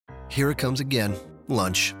Here it comes again.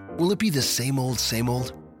 Lunch. Will it be the same old, same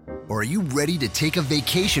old? Or are you ready to take a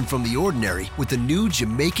vacation from the ordinary with the new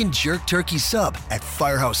Jamaican Jerk Turkey Sub at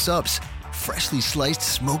Firehouse Subs? Freshly sliced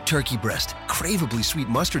smoked turkey breast, craveably sweet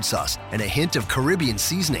mustard sauce, and a hint of Caribbean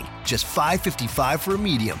seasoning. Just $5.55 for a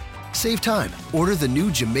medium. Save time. Order the new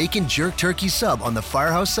Jamaican Jerk Turkey Sub on the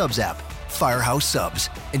Firehouse Subs app. Firehouse Subs.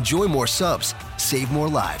 Enjoy more subs. Save more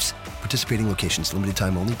lives. Participating locations. Limited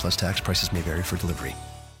time only, plus tax. Prices may vary for delivery.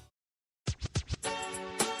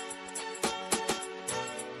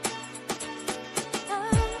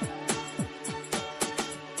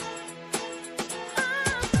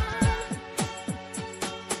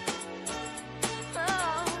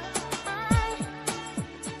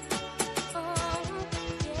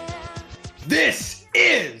 This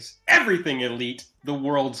is Everything Elite, the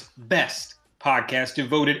world's best podcast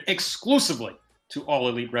devoted exclusively to all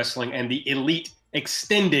elite wrestling and the elite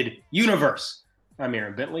extended universe. I'm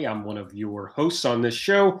Aaron Bentley. I'm one of your hosts on this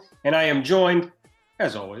show, and I am joined,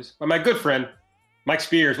 as always, by my good friend, Mike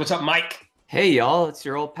Spears. What's up, Mike? Hey, y'all. It's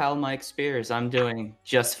your old pal, Mike Spears. I'm doing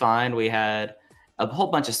just fine. We had a whole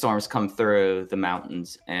bunch of storms come through the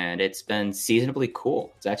mountains, and it's been seasonably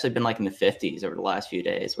cool. It's actually been like in the 50s over the last few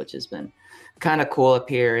days, which has been kind of cool up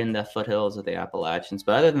here in the foothills of the Appalachians.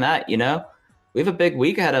 But other than that, we have a big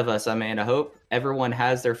week ahead of us. I mean, I hope everyone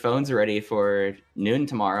has their phones ready for noon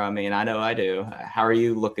tomorrow. I mean, I know I do. How are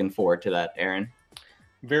you looking forward to that, Aaron?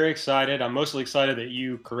 Very excited. I'm mostly excited that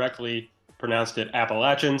you correctly pronounced it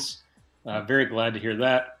Appalachians. Very glad to hear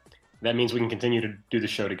that. That means we can continue to do the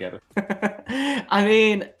show together. I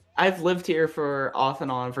mean, I've lived here for off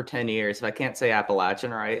and on for 10 years. If I can't say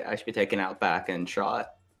Appalachian right, I should be taken out back and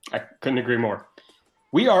shot. I couldn't agree more.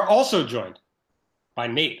 We are also joined by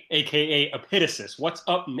Nate, a.k.a. Epitasis. What's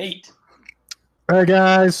up, Nate? Hey,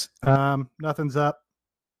 guys. Nothing's up.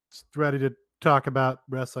 Just ready to talk about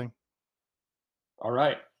wrestling. All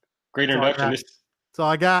right. Great introduction. That's all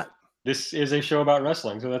I got. This is a show about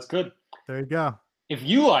wrestling, so that's good. There you go. If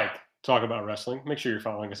you like talk about wrestling, make sure you're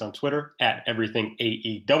following us on Twitter at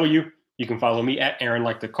EverythingAEW. You can follow me at Aaron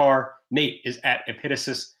Like the Car. Nate is at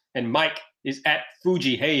Epitasis. And Mike is at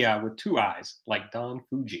Fuji Heya with 2 eyes, like Don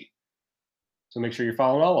Fuji. So make sure you're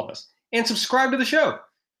following all of us. And subscribe to the show.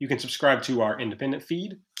 You can subscribe to our independent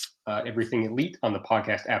feed, Everything Elite, on the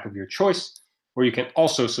podcast app of your choice. Or you can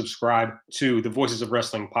also subscribe to the Voices of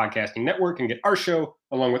Wrestling Podcasting Network and get our show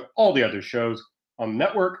along with all the other shows on the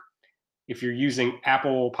network. If you're using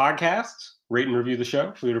Apple Podcasts, rate and review the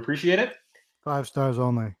show. We would appreciate it. 5 stars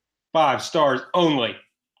only. 5 stars only.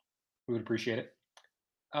 We would appreciate it.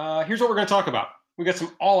 Here's what we're going to talk about. We got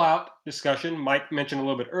some all-out discussion. Mike mentioned a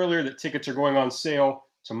little bit earlier that tickets are going on sale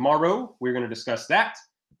tomorrow. We're going to discuss that.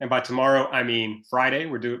 And by tomorrow, I mean Friday.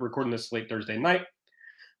 We're recording this late Thursday night.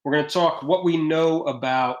 We're going to talk what we know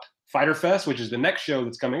about Fyter Fest, which is the next show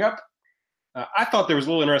that's coming up. I thought there was a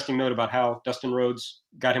little interesting note about how Dustin Rhodes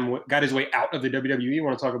got his way out of the WWE. I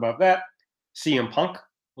want to talk about that. CM Punk, a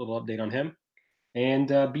little update on him. And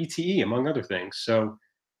BTE, among other things. So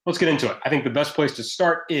let's get into it. I think the best place to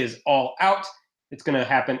start is All Out. It's going to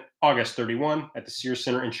happen August 31 at the Sears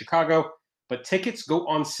Center in Chicago. But tickets go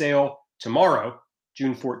on sale tomorrow,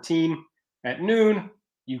 June 14 at noon.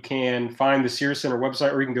 You can find the Sears Center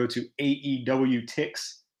website, or you can go to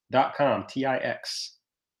aewtix.com, T-I-X.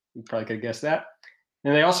 You probably could have guessed that.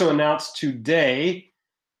 And they also announced today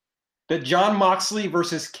that Jon Moxley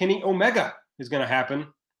versus Kenny Omega is going to happen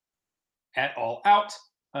at All Out.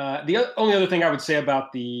 The only other thing I would say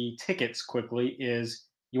about the tickets quickly is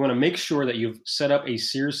you want to make sure that you've set up a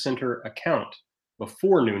Sears Center account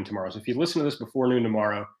before noon tomorrow. So if you listen to this before noon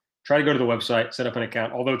tomorrow, try to go to the website, set up an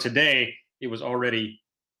account. Although today it was already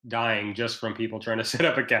dying just from people trying to set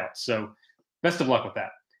up accounts. So best of luck with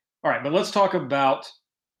that. All right, but let's talk about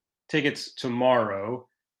tickets tomorrow.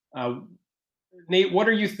 Nate, what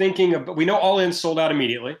are you thinking about? We know All In sold out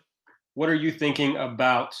immediately. What are you thinking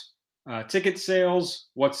about ticket sales?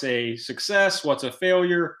 What's a success? What's a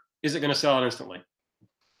failure? Is it going to sell out instantly?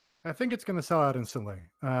 I think it's going to sell out instantly.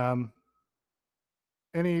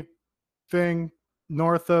 Anything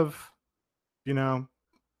north of,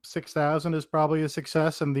 6,000 is probably a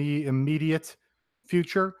success in the immediate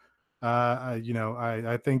future.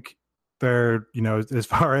 I think they're, as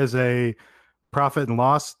far as a profit and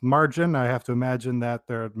loss margin, I have to imagine that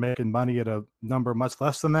they're making money at a number much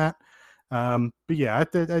less than that. But yeah,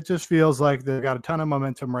 it just feels like they've got a ton of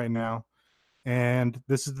momentum right now. And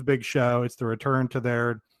this is the big show. It's the return to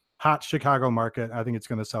their hot Chicago market. I think it's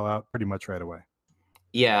going to sell out pretty much right away.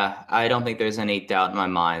 Yeah, I don't think there's any doubt in my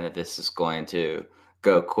mind that this is going to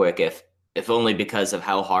go quick, if only because of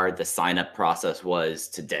how hard the sign-up process was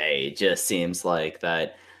today. It just seems like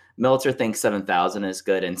that Meltzer thinks 7,000 is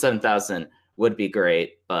good, and 7,000 would be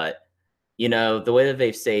great. But, the way that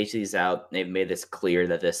they've staged these out, they've made this clear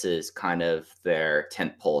that this is kind of their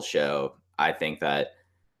tentpole show. I think that,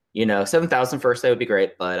 7,000 first day would be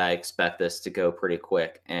great, but I expect this to go pretty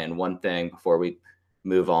quick. And one thing before we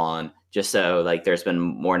move on, just so there's been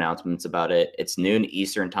more announcements about it, it's noon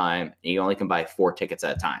Eastern time, and you only can buy 4 tickets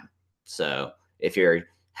at a time. So if you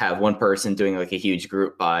have one person doing a huge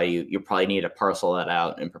group buy, you probably need to parcel that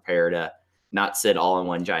out and prepare to not sit all in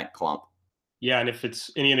one giant clump. Yeah, and if it's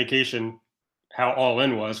any indication how all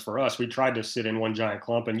in was for us, we tried to sit in one giant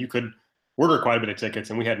clump, and you could order quite a bit of tickets,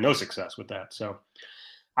 and we had no success with that. So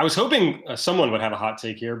I was hoping someone would have a hot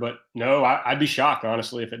take here, but no, I'd be shocked,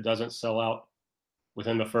 honestly, if it doesn't sell out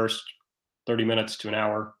within the first 30 minutes to an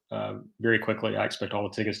hour. Very quickly, I expect all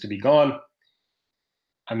the tickets to be gone.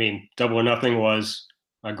 I mean, Double or Nothing was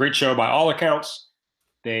a great show by all accounts.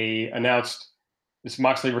 They announced this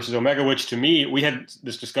Moxley versus Omega, which to me, we had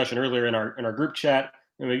this discussion earlier in our group chat.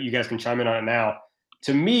 And you guys can chime in on it now.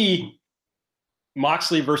 To me,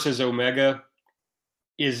 Moxley versus Omega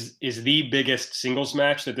is the biggest singles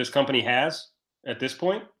match that this company has at this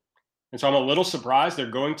point. And so I'm a little surprised they're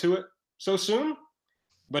going to it so soon,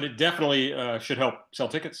 but it definitely should help sell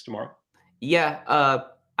tickets tomorrow. Yeah,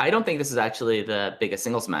 I don't think this is actually the biggest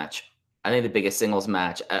singles match. I think the biggest singles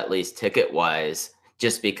match, at least ticket-wise,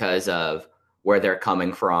 just because of where they're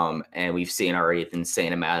coming from, and we've seen already an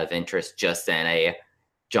insane amount of interest just in a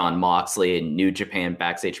Jon Moxley and New Japan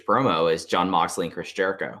backstage promo is Jon Moxley and Chris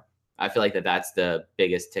Jericho. I feel like that's the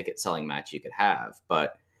biggest ticket-selling match you could have.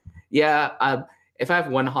 But yeah, if I have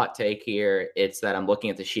one hot take here, it's that I'm looking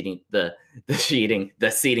at the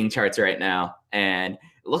seating charts right now, and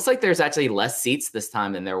it looks like there's actually less seats this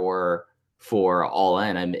time than there were for All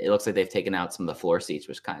In. I mean, it looks like they've taken out some of the floor seats,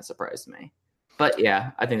 which kind of surprised me. But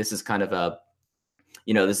yeah, I think this is kind of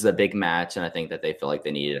this is a big match, and I think that they feel like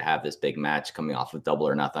they needed to have this big match coming off of Double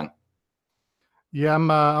or Nothing. Yeah,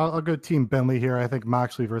 I'll go Team Bentley here. I think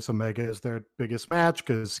Moxley versus Omega is their biggest match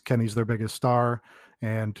because Kenny's their biggest star,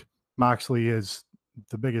 and Moxley is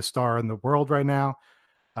the biggest star in the world right now.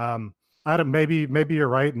 Maybe you're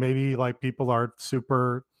right. Maybe people are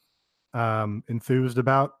super enthused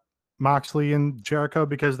about Moxley and Jericho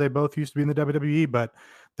because they both used to be in the WWE, but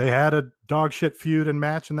they had a dog shit feud and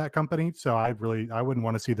match in that company. So I wouldn't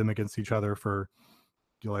want to see them against each other for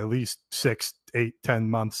at least 6, 8, 10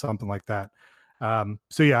 months, something like that.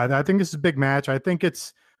 So yeah, I think this is a big match. I think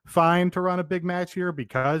it's fine to run a big match here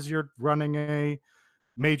because you're running a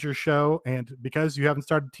major show and because you haven't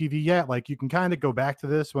started TV yet. You can kind of go back to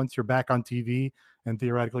this once you're back on TV and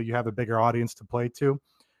theoretically you have a bigger audience to play to.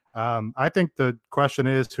 I think the question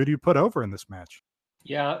is, who do you put over in this match?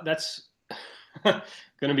 Yeah, that's going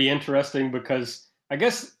to be interesting because I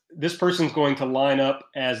guess this person's going to line up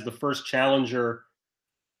as the first challenger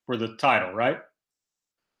for the title, right?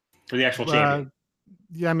 For the actual champion.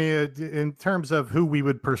 Yeah, I mean, in terms of who we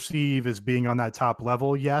would perceive as being on that top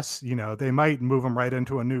level, yes, they might move them right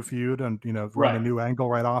into a new feud and, run a new angle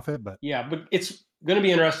right off it. But yeah, but it's going to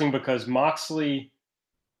be interesting because Moxley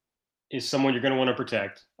is someone you're going to want to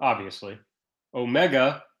protect, obviously.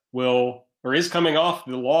 Omega is coming off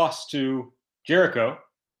the loss to Jericho.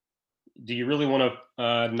 Do you really want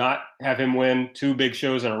to not have him win 2 big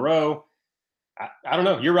shows in a row? I don't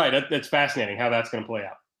know. You're right. That's fascinating how that's going to play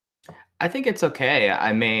out. I think it's okay.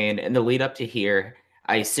 I mean, in the lead up to here,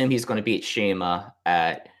 I assume he's going to beat Shima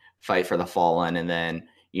at Fight for the Fallen. And then,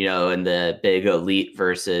 in the big Elite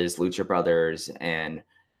versus Lucha Brothers and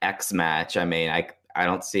X match, I mean, I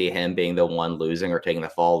don't see him being the one losing or taking the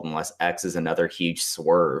fall unless X is another huge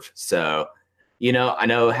swerve. So, I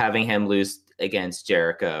know having him lose against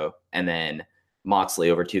Jericho and then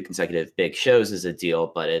Moxley over 2 consecutive big shows is a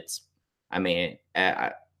deal, but I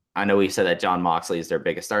know we said that Jon Moxley is their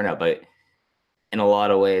biggest star now, but in a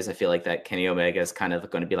lot of ways, I feel like that Kenny Omega is kind of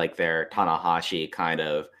going to be like their Tanahashi kind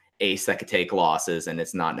of ace that could take losses, and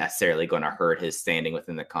it's not necessarily going to hurt his standing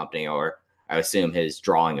within the company or, I assume, his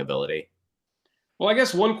drawing ability. Well, I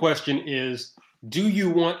guess one question is, do you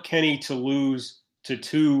want Kenny to lose to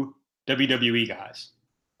 2 WWE guys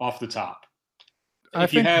off the top?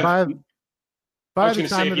 If you have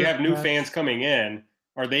new fans coming in,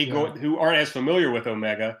 are they who aren't as familiar with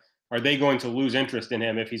Omega, are they going to lose interest in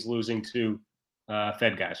him if he's losing to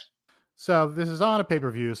Fed guys? So this is on a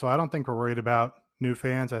pay-per-view, so I don't think we're worried about new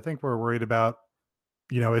fans. I think we're worried about,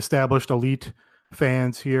 established elite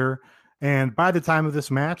fans here. And by the time of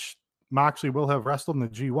this match, Moxley will have wrestled in the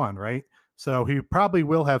G1, right? So he probably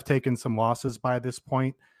will have taken some losses by this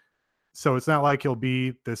point. So it's not like he'll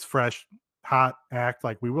be this fresh, hot act.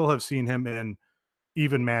 We will have seen him in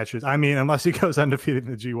even matches. I mean, unless he goes undefeated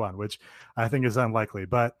in the G1, which I think is unlikely.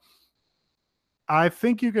 But I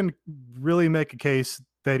think you can really make a case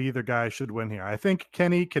that either guy should win here. I think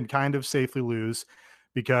Kenny can kind of safely lose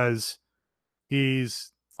because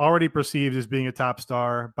he's already perceived as being a top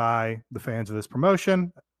star by the fans of this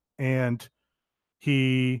promotion. And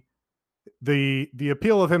the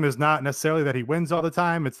appeal of him is not necessarily that he wins all the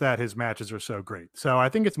time. It's that his matches are so great. So I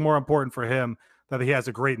think it's more important for him that he has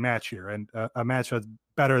a great match here, and a match that's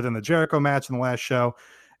better than the Jericho match in the last show,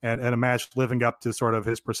 and a match living up to sort of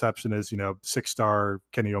his perception as, 6-star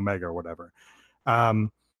Kenny Omega or whatever.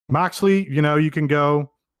 Moxley, you can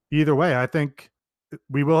go either way. I think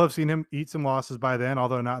we will have seen him eat some losses by then,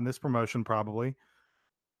 although not in this promotion probably.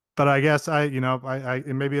 But I guess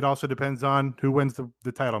and maybe it also depends on who wins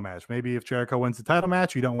the title match. Maybe if Jericho wins the title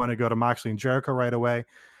match, you don't want to go to Moxley and Jericho right away,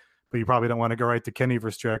 but you probably don't want to go right to Kenny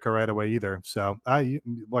versus Jericho right away either. So I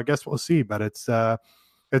guess we'll see. But it's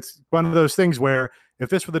one of those things where if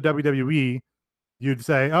this were the WWE, you'd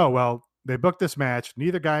say, oh well, they booked this match.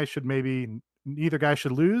 Neither guy should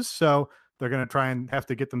lose, so they're going to try and have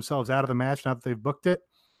to get themselves out of the match now that they've booked it.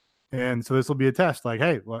 And so this will be a test. Like,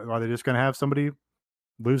 hey, are they just going to have somebody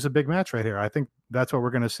lose a big match right here? I think that's what we're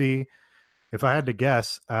going to see. If I had to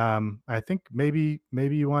guess, I think maybe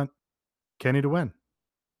you want Kenny to win.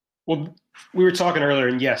 Well, we were talking earlier,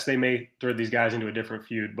 and yes, they may throw these guys into a different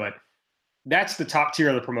feud, but that's the top tier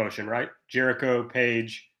of the promotion, right? Jericho,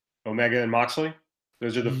 Page, Omega, and Moxley.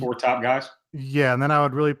 Those are the 4 top guys. Yeah, and then I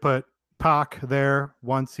would really put Pac there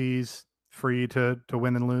once he's free to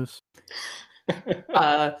win and lose. If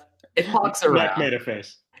Pac's around, Mac made a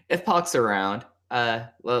face. If Pac's around,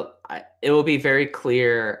 it will be very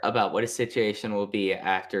clear about what his situation will be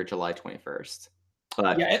after July 21st.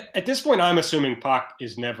 But yeah, at this point, I'm assuming Pac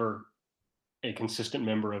is never a consistent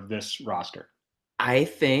member of this roster. I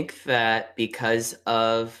think that because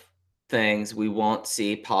of things, we won't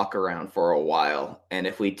see Pac around for a while. And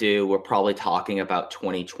if we do, we're probably talking about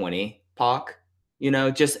 2020 Pac, and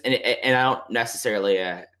I don't necessarily,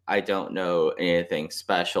 I don't know anything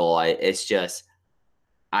special. It's just,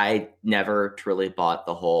 I never truly bought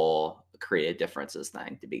the whole creative differences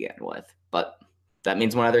thing to begin with, but that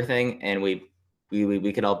means one other thing. And we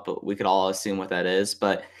could all assume what that is.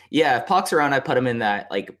 But yeah, if Pac's around, I put him in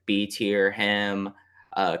that like B tier. Him,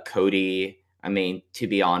 Cody. I mean, to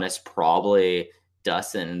be honest, probably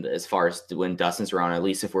Dustin. As far as when Dustin's around, at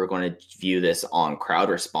least if we're going to view this on crowd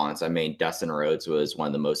response, I mean, Dustin Rhodes was one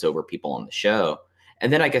of the most over people on the show.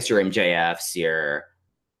 And then I guess your MJFs,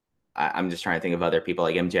 I'm just trying to think of other people.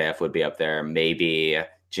 Like MJF would be up there. Maybe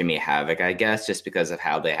Jimmy Havoc, I guess, just because of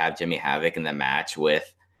how they have Jimmy Havoc in the match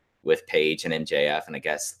with Page and MJF, and I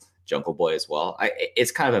guess Jungle Boy as well.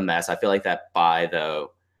 It's kind of a mess. I feel like that by the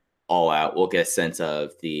All Out, we'll get a sense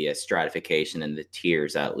of the stratification and the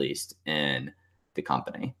tiers, at least, in the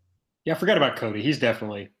company. Yeah, I forgot about Cody. He's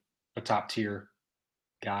definitely a top tier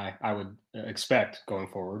guy, I would expect going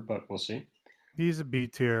forward, but we'll see. He's a B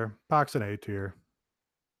tier. Pac's an A tier.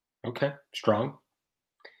 Okay, strong.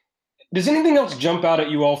 Does anything else jump out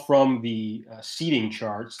at you all from the seating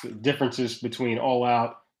charts, the differences between All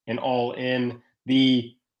Out and All In?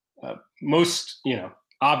 The most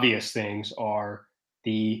obvious things are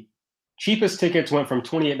the cheapest tickets went from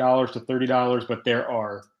 $28 to $30, but there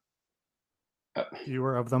are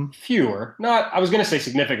fewer of them. Fewer. Not, I was going to say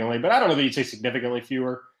significantly, but I don't know that you'd say significantly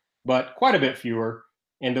fewer, but quite a bit fewer.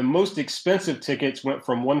 And the most expensive tickets went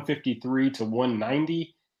from $153 to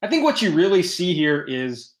 $190. I think what you really see here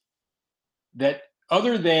is that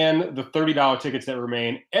other than the $30 tickets that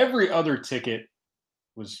remain, every other ticket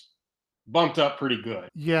was bumped up pretty good.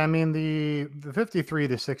 Yeah, I mean, the 53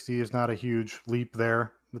 to 60 is not a huge leap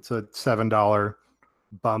there. It's a $7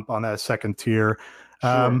 bump on that second tier.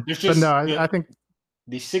 Sure. But no, I think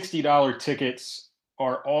the $60 tickets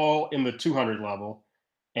are all in the 200 level,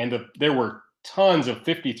 and there were tons of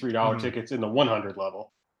 $53 tickets in the 100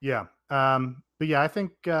 level. Yeah. But yeah, I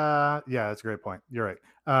think, that's a great point. You're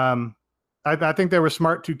right. I think they were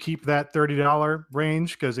smart to keep that $30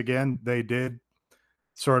 range because, again, they did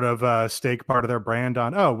sort of stake part of their brand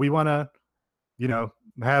on, we want to,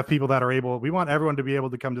 have people that are able, we want everyone to be able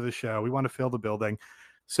to come to the show. We want to fill the building.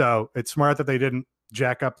 So it's smart that they didn't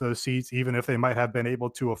jack up those seats, even if they might have been able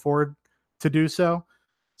to afford to do so.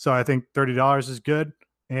 So I think $30 is good.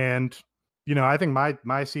 And, I think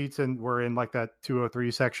my seats were in like that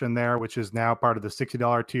 203 section there, which is now part of the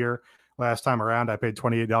 $60 tier. Last time around, I paid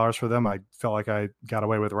 $28 for them. I felt like I got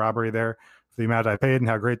away with robbery there for the amount I paid and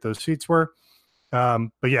how great those seats were. But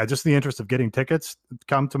yeah, just in the interest of getting tickets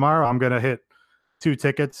come tomorrow, I'm going to hit 2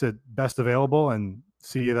 tickets at best available and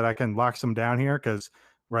see that I can lock some down here because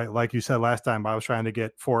right? Like you said last time, I was trying to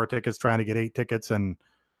get 4 tickets, trying to get 8 tickets, and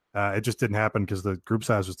it just didn't happen because the group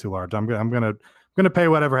size was too large. I'm gonna pay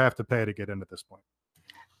whatever I have to pay to get in at this point.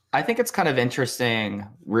 I think it's kind of interesting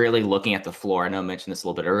really looking at the floor. I know I mentioned this a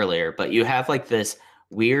little bit earlier, but you have like this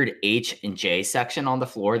weird H and J section on the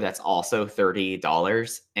floor that's also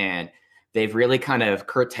 $30. And they've really kind of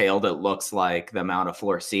curtailed, it looks like, the amount of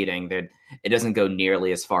floor seating. That it doesn't go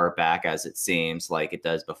nearly as far back as it seems like it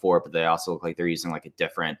does before, but they also look like they're using like a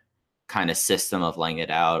different kind of system of laying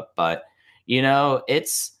it out. But, you know, it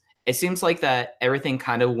seems like that everything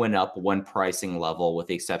kind of went up one pricing level with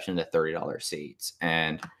the exception of the $30 seats.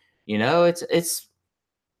 And, you know,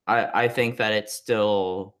 I think that it's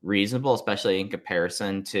still reasonable, especially in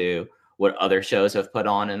comparison to what other shows have put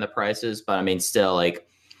on in the prices. But I mean, still, like,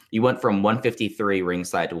 you went from 153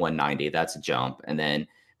 ringside to 190. That's a jump. And then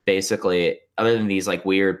basically, other than these like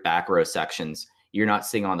weird back row sections, you're not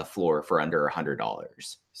sitting on the floor for under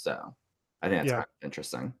 $100. So I think that's kind of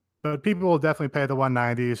interesting. But people will definitely pay the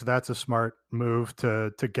 190, so that's a smart move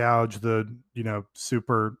to gouge the, you know,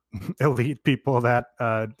 super elite people that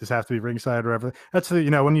just have to be ringside or whatever. That's the,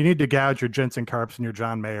 you know, when you need to gouge your Jensen Karps and your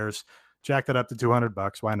John Mayers, jack that up to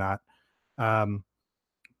 $200. Why not?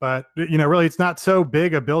 But you know, really, it's not so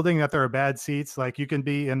big a building that there are bad seats. Like you can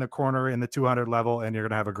be in the corner in the 200 level, and you're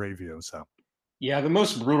gonna have a great view. So, yeah, the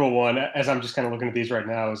most brutal one, as I'm just kind of looking at these right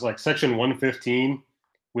now, is like section 115.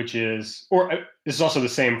 Which is, or this is also the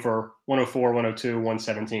same for 104, 102,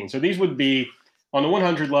 117. So these would be on the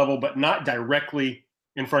 100 level, but not directly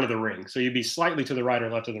in front of the ring. So you'd be slightly to the right or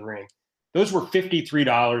left of the ring. Those were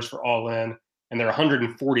 $53 for all in, and they're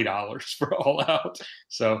 $140 for all out.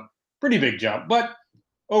 So pretty big jump. But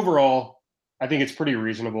overall, I think it's pretty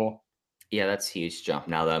reasonable. Yeah, that's a huge jump.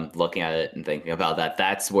 Now that I'm looking at it and thinking about that,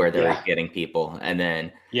 that's where they're getting people. And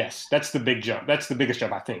then, yes, that's the big jump. That's the biggest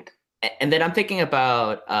jump, I think. And then I'm thinking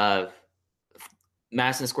about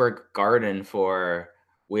Madison Square Garden for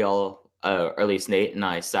we all, or at least Nate and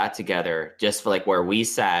I sat together just for like where we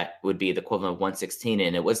sat would be the equivalent of 116,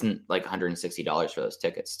 and it wasn't like $160 for those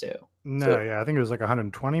tickets too. No, so, yeah, I think it was like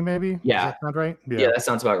 120 maybe. Yeah, does that sound right? Yeah, that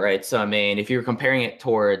sounds about right. So I mean, if you're comparing it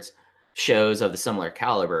towards shows of the similar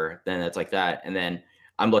caliber, then it's like that. And then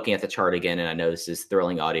I'm looking at the chart again, and I know this is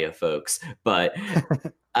thrilling audio, folks, but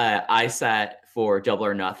I sat for Double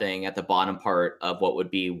or Nothing at the bottom part of what would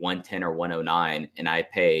be 110 or 109, and I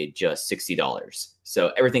paid just $60.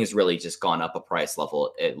 So everything's really just gone up a price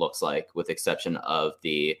level, it looks like, with exception of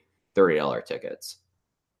the $30 tickets.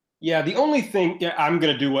 Yeah, the only thing, I'm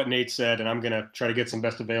going to do what Nate said, and I'm going to try to get some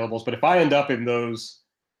best availables. But if I end up in those,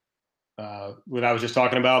 what I was just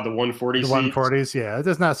talking about, the 140 seats. 140s, yeah, it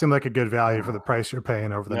does not seem like a good value for the price you're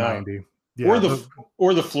paying over the 90. Yeah,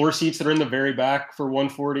 or the floor seats that are in the very back for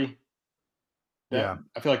 140. I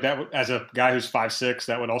feel like that would, as a guy who's 5'6",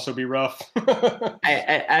 that would also be rough.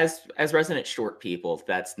 as resident short people,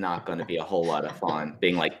 that's not going to be a whole lot of fun.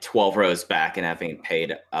 Being like 12 rows back and having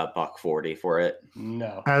paid $140 for it.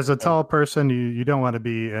 No. As a tall person, you don't want to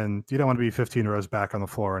be 15 rows back on the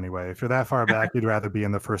floor anyway. If you're that far back, you'd rather be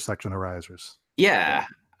in the first section of risers. Yeah.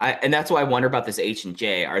 And that's why I wonder about this H and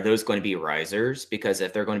J. Are those going to be risers? Because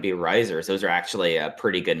if they're going to be risers, those are actually a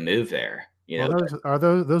pretty good move there. You know,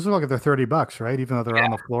 those are like they're $30, right? Even though they're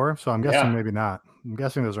on the floor. So I'm guessing maybe not. I'm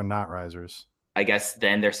guessing those are not risers. I guess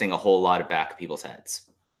then they're seeing a whole lot of back of people's heads.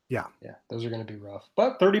 Yeah. Yeah, those are going to be rough.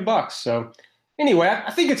 But $30. So anyway,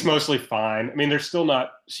 I think it's mostly fine. I mean, seats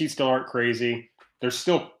still aren't crazy. There's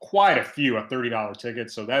still quite a few at $30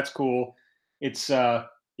 tickets, so that's cool. It's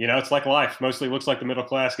it's like life. Mostly looks like the middle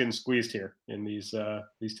class getting squeezed here in these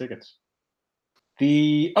tickets.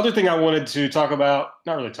 The other thing I wanted to talk about,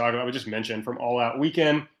 not really talk about, but just mention from All Out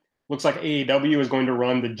Weekend, looks like AEW is going to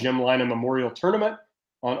run the Jim Lynam Memorial Tournament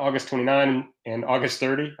on August 29 and August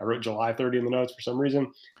 30. I wrote July 30 in the notes for some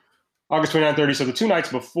reason. August 29, 30. So the 2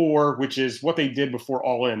 nights before, which is what they did before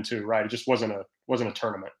All In too, right? It just wasn't a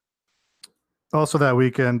tournament. Also that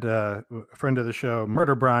weekend, a friend of the show,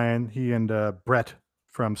 Murder Brian, he and Brett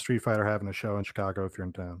from Street Fighter having a show in Chicago if you're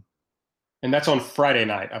in town. And that's on Friday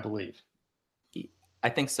night, I believe. I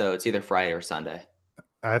think so. It's either Friday or Sunday.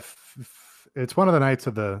 It's one of the nights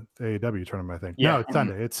of the AEW tournament, I think. Yeah. No, it's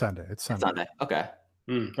Sunday. It's Sunday. It's Sunday. Okay.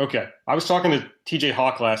 Okay. I was talking to TJ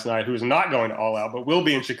Hawk last night, who is not going to All Out, but will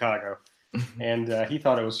be in Chicago. And he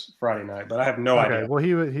thought it was Friday night, but I have no idea. Well,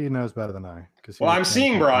 he knows better than I. Well, I'm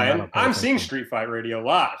seeing Brian. I'm seeing Street Fight Radio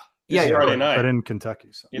live. Yeah, Friday night. But in Kentucky.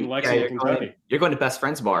 So. In Lexington, Kentucky. You're going to Best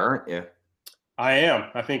Friends Bar, aren't you? I am.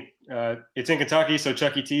 I think it's in Kentucky, so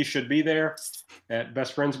Chuck E. Cheese should be there at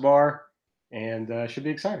Best Friends Bar, and should be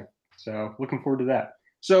exciting. So looking forward to that.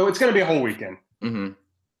 So it's going to be a whole weekend. Mm-hmm.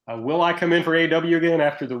 Will I come in for AEW again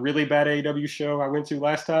after the really bad AEW show I went to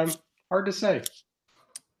last time? Hard to say.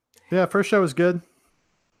 Yeah, first show was good.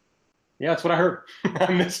 Yeah, that's what I heard.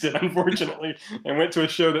 I missed it, unfortunately, and went to a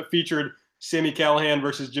show that featured Sami Callihan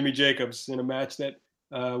versus Jimmy Jacobs in a match that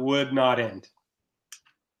would not end.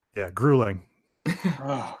 Yeah, grueling.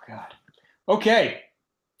 Oh, God. Okay,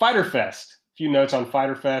 Fyter Fest. A few notes on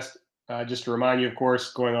Fyter Fest. Just to remind you, of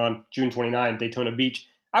course, going on June 29, Daytona Beach.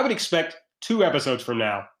 I would expect 2 episodes from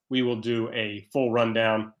now, we will do a full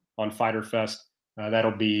rundown on Fyter Fest.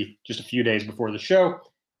 That'll be just a few days before the show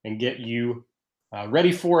and get you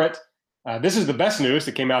ready for it. This is the best news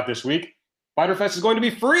that came out this week. Fyter Fest is going to be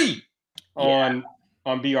free on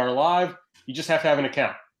BR Live. You just have to have an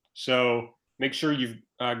account. So make sure you've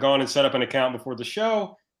gone and set up an account before the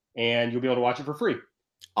show, and you'll be able to watch it for free.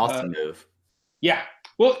 Awesome move. Yeah.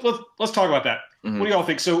 Well, let's talk about that. Mm-hmm. What do y'all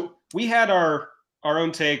think? So we had our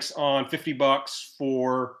own takes on $50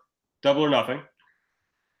 for Double or Nothing.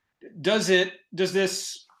 Does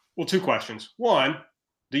this, well, 2 questions. One,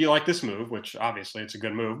 do you like this move? Which obviously it's a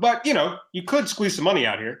good move, but you could squeeze some money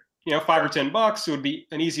out here. $5 or $10, it would be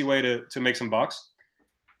an easy way to make some bucks.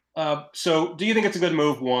 So do you think it's a good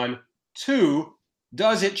move? 1, 2,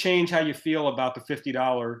 does it change how you feel about the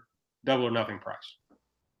 $50 Double or Nothing price?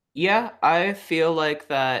 Yeah, I feel like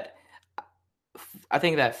that. I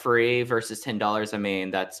think that free versus $10. I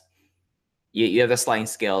mean, that's you have the sliding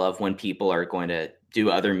scale of when people are going to do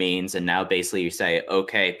other means, and now basically you say,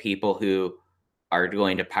 okay, people who are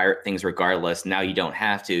going to pirate things regardless, now you don't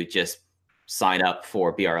have to just sign up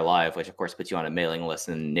for BR Live, which of course puts you on a mailing list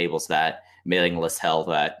and enables that mailing list hell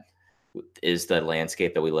that is the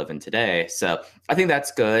landscape that we live in today. So I think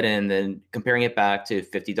that's good. And then comparing it back to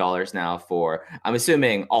 $50 now for, I'm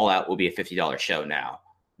assuming All Out will be a $50 show now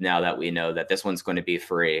that we know that this one's going to be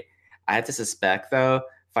free. I have to suspect though,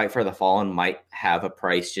 Fight for the Fallen might have a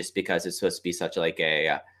price just because it's supposed to be such like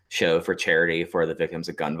a show for charity for the victims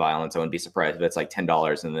of gun violence. I wouldn't be surprised if it's like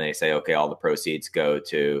 $10 and then they say, okay, all the proceeds go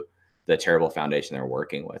to the charitable foundation they're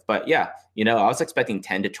working with. But yeah, I was expecting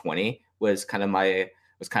 10 to 20 was kind of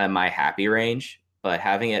my happy range, but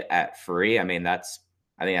having it at free, I think that's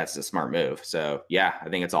a smart move. So yeah, I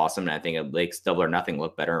think it's awesome. And I think it makes Double or Nothing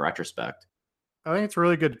look better in retrospect. I think it's a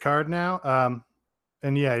really good card now.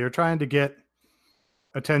 And yeah, you're trying to get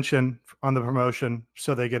attention on the promotion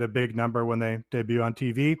so they get a big number when they debut on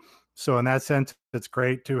TV. So in that sense, it's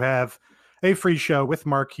great to have a free show with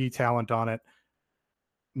marquee talent on it.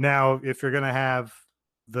 Now, if you're going to have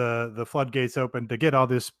the floodgates open to get all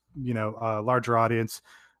this, larger audience,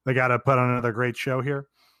 they got to put on another great show here.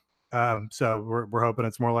 So we're hoping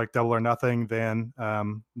it's more like Double or Nothing than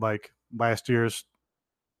like last year's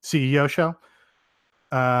CEO show.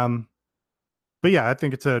 But yeah, I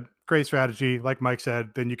think it's a great strategy. Like Mike said,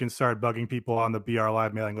 then you can start bugging people on the BR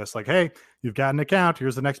Live mailing list. Like, hey, you've got an account.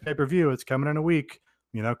 Here's the next pay-per-view. It's coming in a week.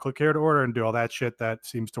 Click here to order and do all that shit. That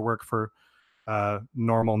seems to work for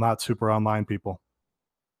normal, not super online people.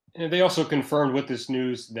 And they also confirmed with this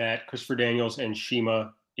news that Christopher Daniels and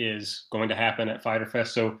CIMA is going to happen at Fyter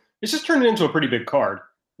Fest. So it's just turned into a pretty big card.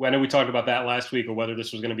 I know we talked about that last week, or whether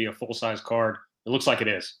this was going to be a full-size card. It looks like it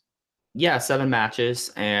is. Yeah, 7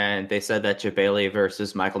 matches, and they said that Chip Bailey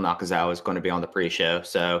versus Michael Nakazawa is going to be on the pre-show.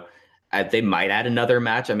 So they might add another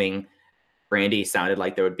match. I mean, Brandy sounded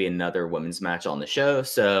like there would be another women's match on the show.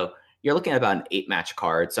 So you're looking at about an 8-match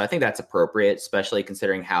card. So I think that's appropriate, especially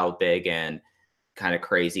considering how big and kind of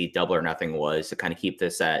crazy Double or Nothing was to kind of keep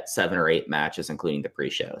this at 7 or 8 matches, including the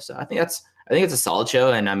pre-show. So I think it's a solid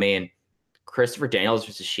show. And I mean, Christopher Daniels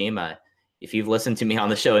versus CIMA, if you've listened to me on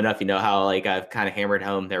the show enough, you know how like I've kind of hammered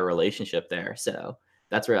home their relationship there. So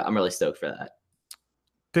I'm really stoked for that.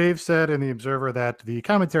 Dave said in The Observer that the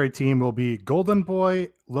commentary team will be Golden Boy,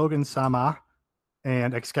 Logan Sama,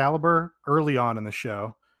 and Excalibur early on in the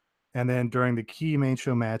show. And then during the key main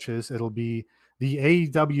show matches, it'll be the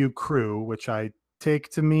AEW crew, which I take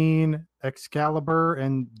to mean Excalibur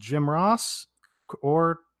and Jim Ross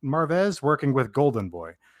or Marvez working with Golden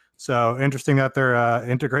Boy. So interesting that they're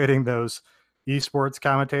integrating those esports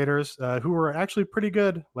commentators who were actually pretty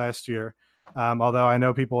good last year. Although I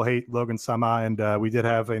know people hate Logan Sama, and we did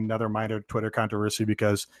have another minor Twitter controversy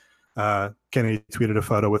because Kenny tweeted a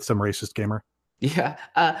photo with some racist gamer. Yeah.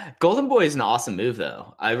 Golden Boy is an awesome move,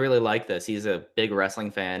 though. I really like this. He's a big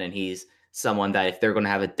wrestling fan, and he's someone that if they're going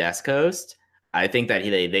to have a desk host, I think that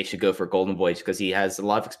they should go for Golden Boy because he has a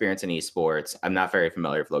lot of experience in esports. I'm not very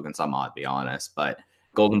familiar with Logan Sama, to be honest, but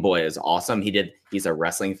Golden Boy is awesome. He's a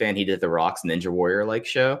wrestling fan. He did the Rock's Ninja Warrior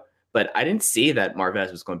show, but I didn't see that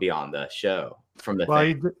Marvez was going to be on the show from the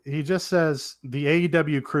thing. He just says the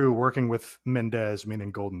AEW crew working with Mendez,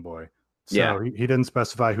 meaning Golden Boy. So he didn't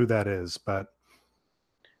specify who that is, but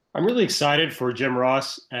I'm really excited for Jim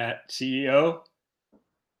Ross at CEO.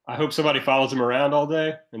 I hope somebody follows him around all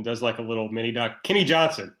day and does like a little mini doc. Kenny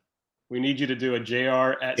Johnson, we need you to do a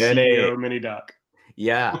JR at CEO mini doc.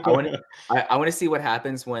 Yeah, I want to see what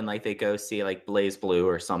happens when like they go see like Blaze Blue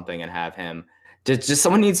or something and have him. Just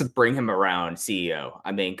someone needs to bring him around CEO.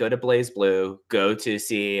 I mean, go to Blaze Blue, go to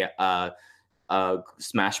see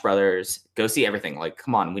Smash Brothers, go see everything. Like,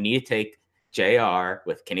 come on, we need to take JR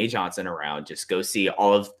with Kenny Johnson around. Just go see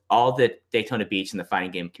all that Daytona Beach and the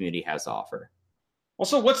fighting game community has to offer.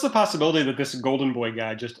 Also, what's the possibility that this Golden Boy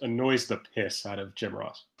guy just annoys the piss out of Jim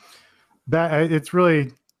Ross? That it's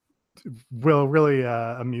really will really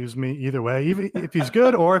amuse me either way, even if he's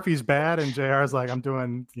good or if he's bad. And JR is like, I'm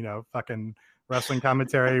doing, fucking wrestling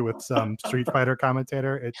commentary with some Street Fighter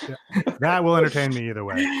commentator. That will entertain me either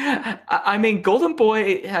way. I mean, Golden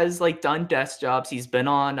Boy has like done desk jobs. He's been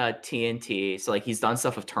on TNT, so like he's done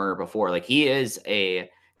stuff with Turner before. Like he is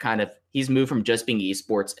he's moved from just being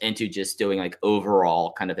esports into just doing like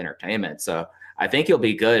overall kind of entertainment. So I think he'll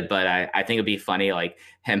be good, but I think it'll be funny, like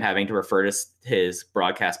him having to refer to his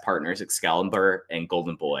broadcast partners Excalibur and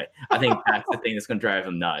Golden Boy. I think that's the thing that's going to drive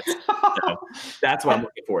him nuts. So that's what I'm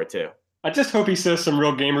looking forward to. I just hope he says some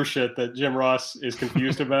real gamer shit that Jim Ross is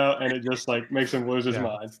confused about, and it just like makes him lose his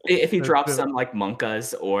mind. If he drops some like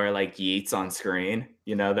Monkas or like Yeats on screen,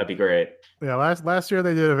 that'd be great. Yeah, last year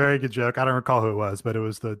they did a very good joke. I don't recall who it was, but it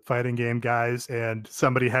was the fighting game guys, and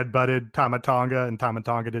somebody headbutted Tama Tonga, and Tama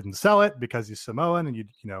Tonga didn't sell it because he's Samoan, and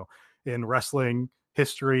in wrestling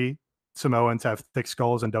history, Samoans have thick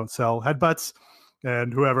skulls and don't sell headbutts.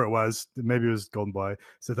 And whoever it was, maybe it was Golden Boy,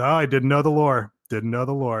 said, "Oh, I didn't know the lore. Didn't know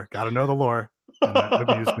the lore. Got to know the lore." And that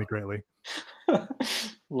amused me greatly.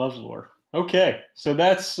 Loves lore. Okay, so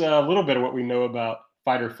that's a little bit of what we know about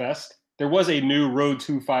Fyter Fest. There was a new Road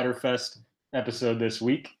to Fyter Fest episode this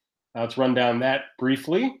week. Let's run down that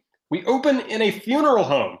briefly. We open in a funeral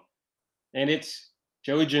home, and it's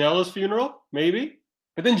Joey Janela's funeral, maybe.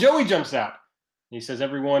 But then Joey jumps out. He says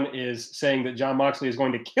everyone is saying that Jon Moxley is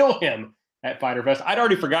going to kill him at Fyter Fest. I'd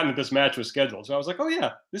already forgotten that this match was scheduled, so I was like, oh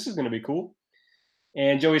yeah, this is going to be cool.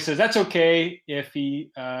 And Joey says that's okay if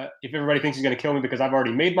everybody thinks he's going to kill me because I've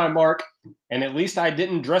already made my mark, and at least I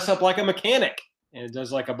didn't dress up like a mechanic. And it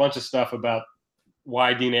does like a bunch of stuff about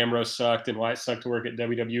why Dean Ambrose sucked and why it sucked to work at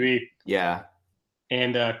WWE. Yeah.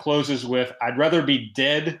 And closes with, I'd rather be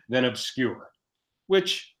dead than obscure,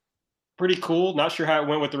 which pretty cool. Not sure how it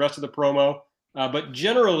went with the rest of the promo, but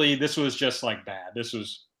generally this was just like bad. This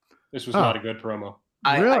was not a good promo.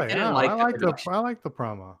 Really? I like the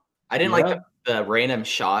promo. I didn't like the random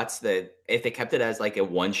shots that if they kept it as like a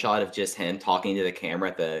one shot of just him talking to the camera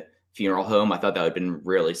at the funeral home, I thought that would have been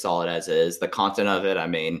really solid as is. The content of it, I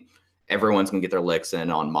mean, everyone's going to get their licks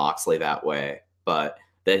in on Moxley that way. But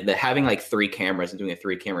the having like 3 cameras and doing a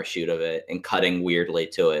 3-camera shoot of it and cutting weirdly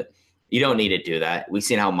to it, you don't need to do that. We've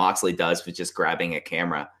seen how Moxley does with just grabbing a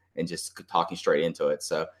camera and just talking straight into it.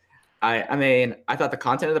 So, I mean, I thought the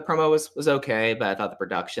content of the promo was okay, but I thought the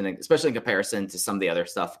production, especially in comparison to some of the other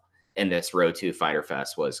stuff in this Road to Fyter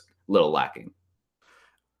Fest, was a little lacking.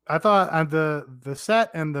 I thought the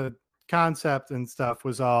set and the concept and stuff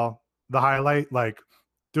was all the highlight, like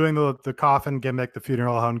doing the coffin gimmick, the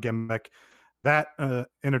funeral home gimmick. That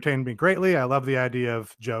entertained me greatly. I love the idea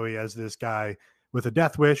of Joey as this guy with a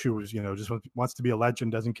death wish who was, just wants to be a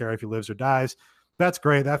legend, doesn't care if he lives or dies. That's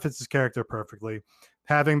great. That fits his character perfectly.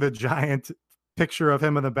 Having the giant picture of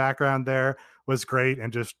him in the background there was great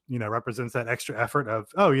and just, represents that extra effort of,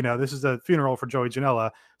 this is a funeral for Joey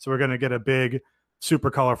Janela, so we're going to get a big,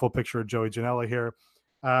 super colorful picture of Joey Janela here.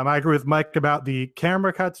 I agree with Mike about the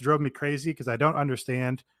camera cuts drove me crazy because I don't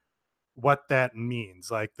understand what that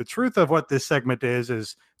means. Like, the truth of what this segment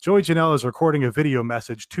is Joey Janela is recording a video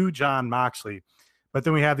message to Jon Moxley, but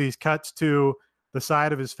then we have these cuts to the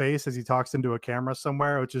side of his face as he talks into a camera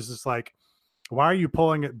somewhere, which is just like, why are you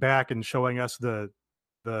pulling it back and showing us the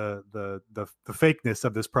fakeness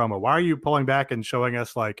of this promo? Why are you pulling back and showing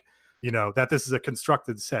us that this is a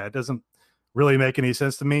constructed set? It doesn't really make any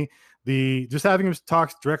sense to me. Just having him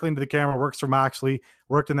talk directly into the camera works for Moxley,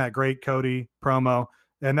 worked in that great Cody promo.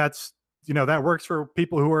 And that's, that works for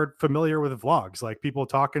people who are familiar with vlogs, like people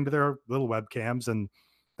talking to their little webcams, and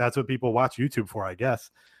that's what people watch YouTube for, I guess.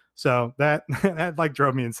 So that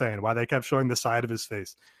drove me insane why they kept showing the side of his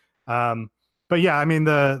face. But yeah, I mean,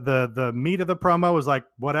 the meat of the promo was like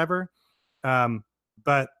whatever,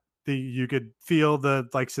 but you could feel the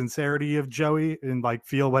sincerity of Joey and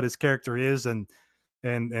feel what his character is and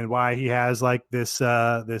why he has this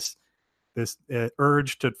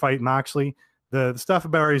urge to fight Moxley. the stuff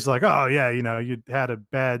about where he's like, oh yeah, you had a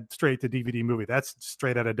bad straight to DVD movie. That's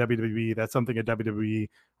straight out of WWE. That's something a WWE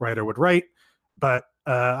writer would write. But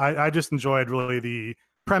I just enjoyed really the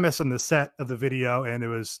premise and the set of the video, and it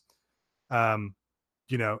was,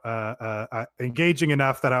 engaging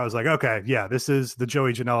enough that I was like, okay, yeah, this is the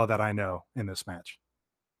Joey Janela that I know in this match.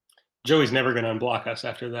 Joey's never going to unblock us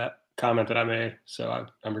after that comment that I made, so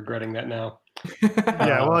I'm regretting that now.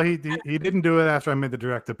 Yeah, well, he didn't do it after I made the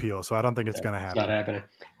direct appeal, so I don't think it's going to happen. It's not happening.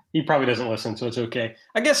 He probably doesn't listen, so it's okay.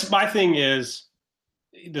 I guess my thing is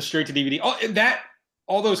the straight to DVD.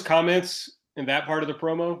 All those comments in that part of the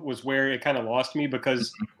promo was where it kind of lost me,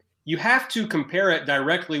 because you have to compare it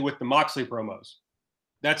directly with the Moxley promos.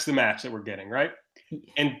 That's the match that we're getting, right?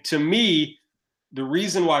 And to me, the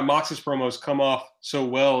reason why Mox's promos come off so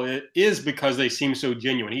well is because they seem so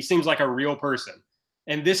genuine. He seems like a real person.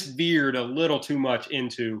 And this veered a little too much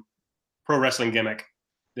into pro wrestling gimmick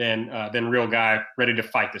than real guy ready to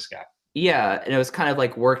fight this guy. Yeah, and it was kind of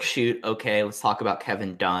like work shoot. Okay, let's talk about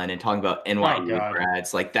Kevin Dunn and talking about NYU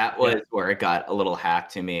grads. Like that was where it got a little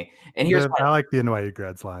hacked to me. And here's I like the NYU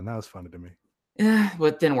grads line. That was funny to me. Yeah, well,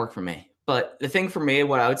 it didn't work for me. But the thing for me,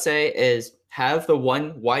 what I would say is have the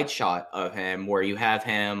one wide shot of him where you have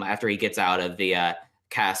him after he gets out of the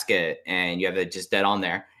casket and you have it just dead on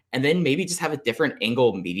there. And then maybe just have a different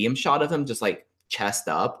angle medium shot of him, just like chest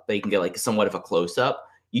up, that you can get like somewhat of a close up.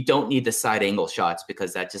 You don't need the side angle shots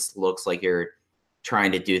because that just looks like you're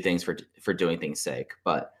trying to do things for doing things sake.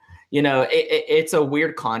 But, it's a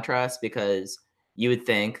weird contrast because you would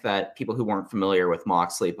think that people who weren't familiar with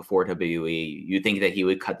Moxley before WWE, you think that he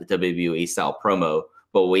would cut the WWE style promo,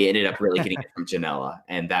 but we ended up really getting it from Janela.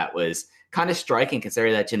 And that was kind of striking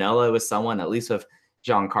considering that Janela was someone, at least with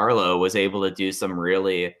Giancarlo, was able to do some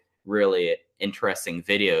really, really interesting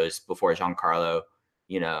videos before Giancarlo,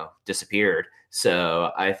 disappeared.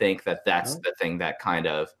 So I think that that's the thing that kind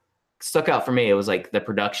of stuck out for me. It was like the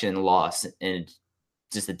production loss and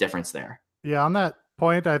just the difference there. Yeah, on that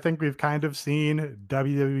point, I think we've kind of seen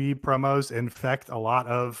WWE promos infect a lot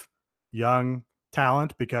of young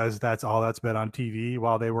talent because that's all that's been on TV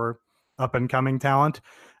while they were up and coming talent.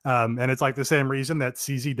 And it's like the same reason that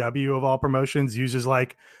CZW of all promotions uses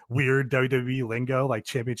like weird WWE lingo, like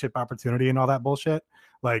championship opportunity and all that bullshit.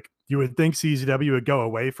 Like you would think CZW would go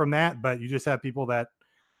away from that, but you just have people that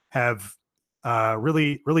have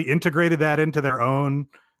really, really integrated that into their own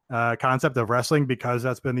concept of wrestling because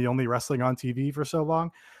that's been the only wrestling on TV for so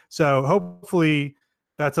long. So hopefully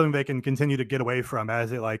that's something they can continue to get away from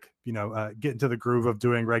as they get into the groove of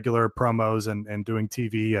doing regular promos and doing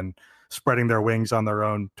TV and spreading their wings on their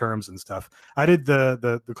own terms and stuff. I did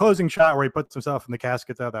the closing shot where he puts himself in the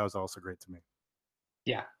casket though. That was also great to me.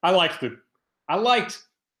 Yeah. I liked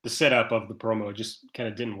the setup of the promo. It just kind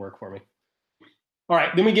of didn't work for me. All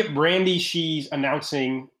right, then we get Brandy. She's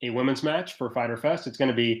announcing a women's match for Fyter Fest. It's going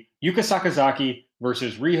to be Yuka Sakazaki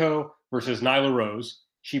versus Riho versus Nyla Rose.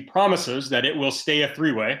 She promises that it will stay a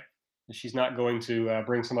three-way. She's not going to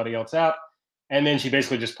bring somebody else out. And then she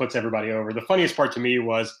basically just puts everybody over. The funniest part to me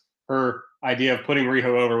was her idea of putting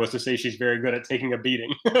Riho over was to say she's very good at taking a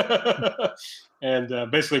beating.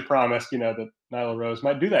 And basically promised, that Nyla Rose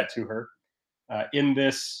might do that to her in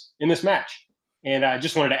this match. And I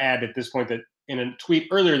just wanted to add at this point that in a tweet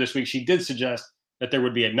earlier this week, she did suggest that there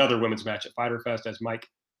would be another women's match at Fyter Fest, as Mike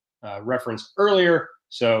referenced earlier.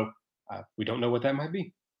 So we don't know what that might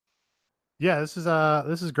be. Yeah, this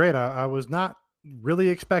is great. I was not really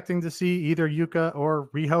expecting to see either Yuka or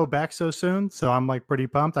Riho back so soon, so I'm like pretty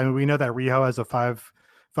pumped. I mean, we know that Riho has a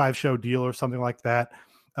five show deal or something like that,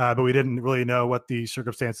 but we didn't really know what the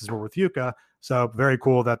circumstances were with Yuka. So very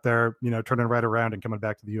cool that they're turning right around and coming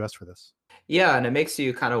back to the U.S. for this. Yeah, and it makes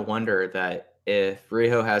you kind of wonder that if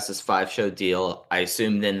Riho has this 5-show deal, I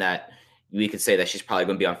assume then that we could say that she's probably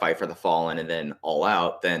going to be on Fight for the Fallen and then All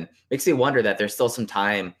Out. Then makes you wonder that there's still some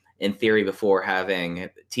time in theory before having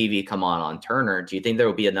TV come on Turner. Do you think there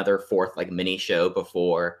will be another fourth like mini show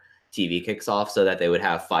before TV kicks off so that they would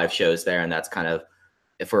have 5 shows there? And that's kind of,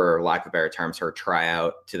 for lack of better terms, her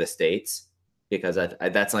tryout to the States? Because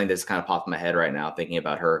that's something that's kind of popped in my head right now, thinking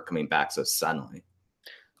about her coming back so suddenly.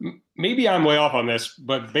 Maybe I'm way off on this,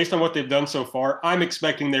 but based on what they've done so far, I'm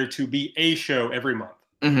expecting there to be a show every month.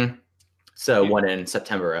 Mm-hmm. So one in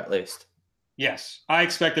September at least. Yes. I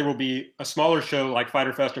expect there will be a smaller show like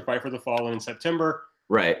Fyter Fest or Fight for the Fallen in September.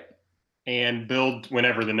 Right. And build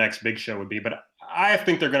whenever the next big show would be. But I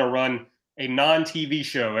think they're going to run a non-TV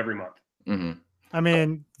show every month. Mm-hmm. I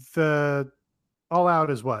mean, the All Out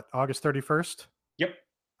is what, August 31st? Yep.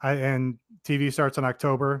 And TV starts in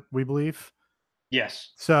October, we believe.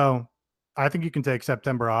 Yes. So I think you can take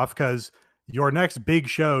September off because your next big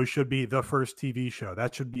show should be the first TV show.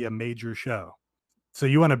 That should be a major show. So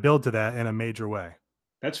you want to build to that in a major way.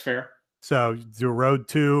 That's fair. So the road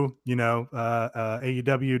to,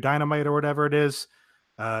 AEW Dynamite or whatever it is,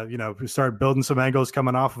 start building some angles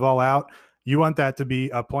coming off of All Out. You want that to be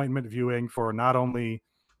appointment viewing for not only,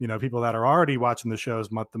 people that are already watching the shows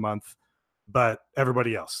month to month, but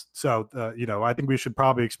everybody else. So, I think we should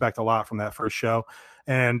probably expect a lot from that first show.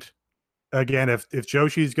 And again, if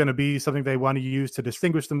Joshi's going to be something they want to use to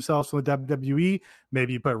distinguish themselves from the WWE,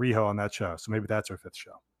 maybe you put Riho on that show. So maybe that's our fifth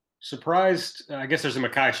show. Surprised, I guess there's a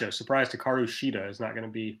Makai show. Surprised Hikaru Shida is not going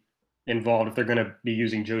to be involved if they're going to be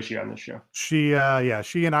using Joshi on this show. She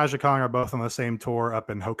and Aja Kong are both on the same tour up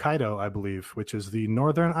in Hokkaido, I believe, which is the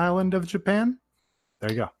northern island of Japan.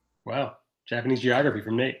 There you go. Wow. Japanese geography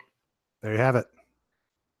from Nate. There you have it.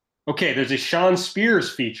 Okay, there's a Shawn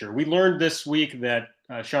Spears feature. We learned this week that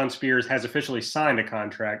Shawn Spears has officially signed a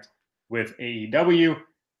contract with AEW.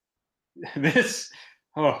 This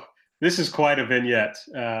is quite a vignette.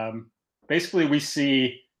 Basically, we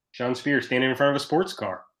see Shawn Spears standing in front of a sports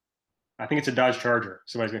car. I think it's a Dodge Charger.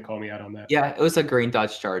 Somebody's going to call me out on that. Yeah, it was a green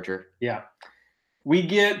Dodge Charger. Yeah. We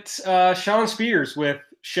get Shawn Spears with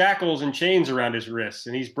shackles and chains around his wrists,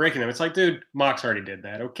 and he's breaking them. It's like, dude, Mox already did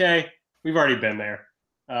that. Okay, we've already been there.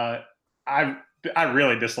 I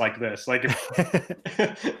really dislike this. Like,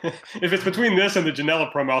 if it's between this and the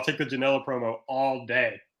Janela promo, I'll take the Janela promo all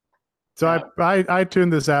day. So I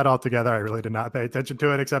tuned this out altogether. I really did not pay attention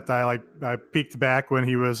to it, except I peeked back when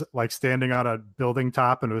he was like standing on a building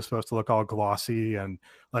top and it was supposed to look all glossy and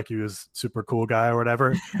like he was super cool guy or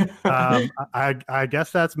whatever. I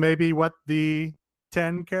guess that's maybe what the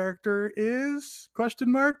 10 character is ?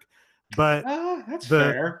 But that's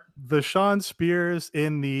fair. The Shawn Spears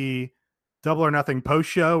in the Double or Nothing post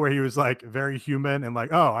show where he was like very human and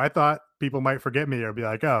like, oh, I thought people might forget me or be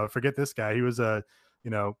like, oh, forget this guy. He was a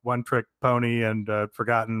one trick pony and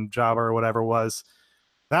forgotten jobber or whatever it was.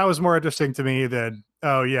 That was more interesting to me than,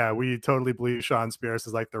 oh yeah, we totally believe Shawn Spears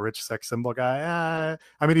is like the rich sex symbol guy.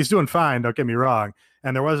 I mean, he's doing fine. Don't get me wrong.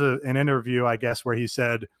 And there was an interview, I guess, where he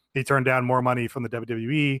said he turned down more money from the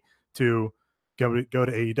WWE to go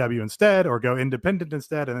to AEW instead, or go independent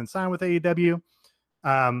instead, and then sign with AEW.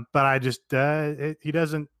 But I just he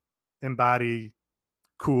doesn't embody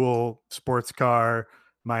cool sports car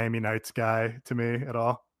Miami Nights guy to me at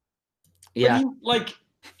all. Yeah,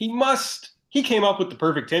 he came up with the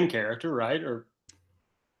perfect 10 character, right? Or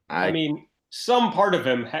I mean, some part of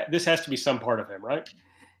him. This has to be some part of him, right?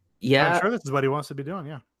 Yeah, I'm sure this is what he wants to be doing.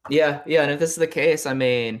 Yeah. And if this is the case, I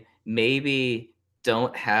mean, maybe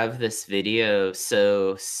don't have this video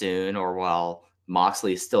so soon, or while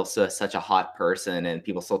Moxley is still such a hot person and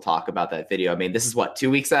people still talk about that video. I mean, this is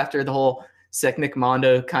 2 weeks after the whole Sick Nick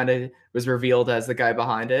Mondo kind of was revealed as the guy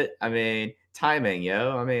behind it. I mean, timing,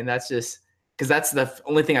 yo. I mean, that's just because that's the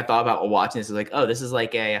only thing I thought about while watching this is like, oh, this is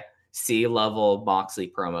like a C-level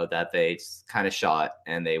Moxley promo that they kind of shot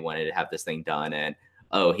and they wanted to have this thing done. And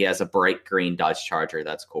oh, he has a bright green Dodge Charger.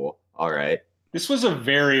 That's cool. All right. This was a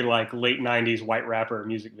very late 90s white rapper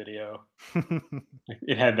music video.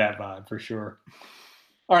 It had that vibe for sure.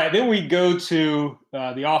 All right, then we go to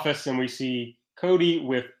the office and we see Cody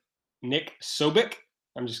with Nick Sobek.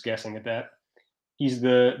 I'm just guessing at that. He's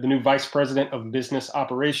the new vice president of business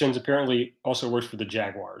operations. Apparently also works for the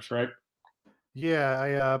Jaguars, right?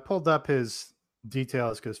 Yeah, I pulled up his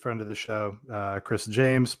details because friend of the show, Chris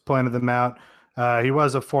James, pointed them out. He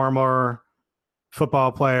was a former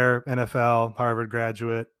football player, NFL, Harvard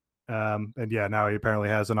graduate. And yeah, now he apparently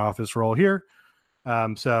has an office role here.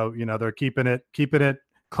 So, they're keeping it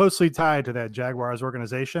closely tied to that Jaguars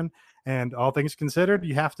organization. And all things considered,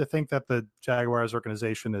 you have to think that the Jaguars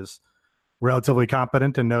organization is relatively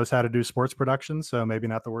competent and knows how to do sports production. So maybe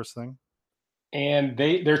not the worst thing. And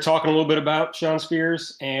they're talking a little bit about Shawn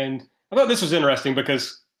Spears. And I thought this was interesting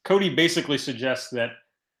because Cody basically suggests that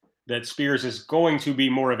Spears is going to be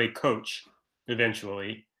more of a coach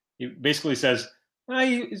eventually. He basically says,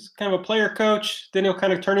 he's kind of a player coach, then he'll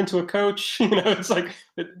kind of turn into a coach. It's like,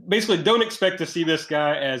 basically don't expect to see this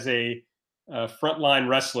guy as a frontline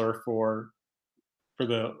wrestler for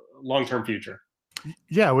the long-term future.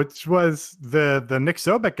 Yeah, which was the Nick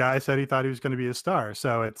Sobek guy said he thought he was going to be a star.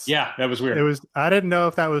 So that was weird. I didn't know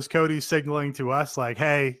if that was Cody signaling to us like,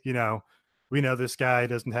 hey, we know this guy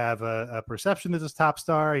doesn't have a perception as a top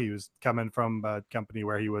star. He was coming from a company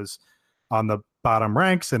where he was on the bottom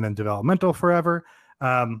ranks and then developmental forever.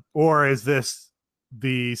 Or is this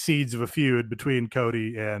the seeds of a feud between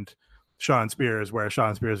Cody and Shawn Spears, where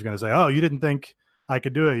Shawn Spears is going to say, oh, you didn't think I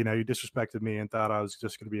could do it. You disrespected me and thought I was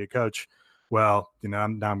just going to be a coach. well, now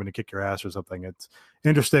I'm going to kick your ass or something. It's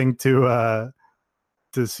interesting to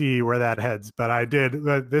see where that heads. But I did.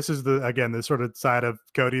 This is the sort of side of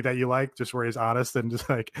Cody that you like, just where he's honest and just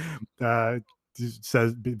like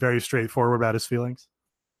says very straightforward about his feelings.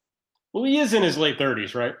 Well, he is in his late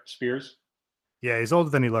 30s, right, Spears? Yeah, he's older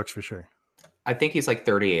than he looks for sure. I think he's like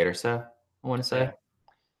 38 or so, I want to say.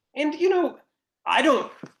 Yeah. And,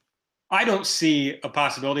 I don't see a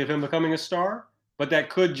possibility of him becoming a star, but that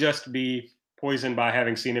could just be poisoned by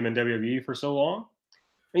having seen him in WWE for so long.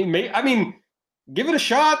 I mean, give it a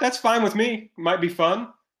shot. That's fine with me. Might be fun.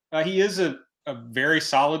 He is a very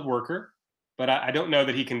solid worker, but I don't know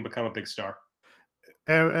that he can become a big star.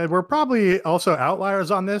 And we're probably also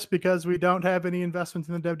outliers on this because we don't have any investments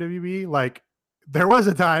in the WWE. Like, there was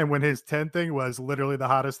a time when his 10 thing was literally the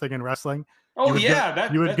hottest thing in wrestling. Oh,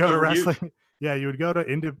 yeah. You would go to wrestling. Yeah, you would go to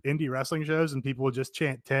indie wrestling shows and people would just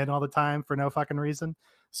chant 10 all the time for no fucking reason.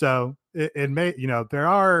 So it may,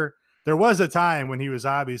 there was a time when he was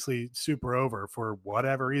obviously super over for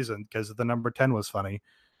whatever reason because the number 10 was funny.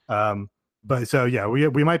 But so, yeah,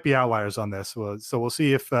 we might be outliers on this. So we'll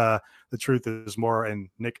see if the truth is more in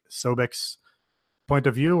Nick Sobek's point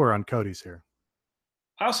of view or on Cody's here.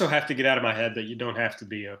 I also have to get out of my head that you don't have to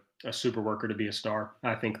be a super worker to be a star.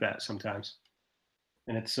 I think that sometimes.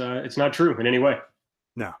 And it's not true in any way.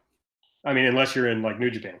 No. I mean, unless you're in like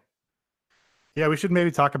New Japan. Yeah, we should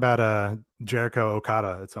maybe talk about Jericho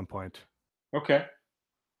Okada at some point. Okay.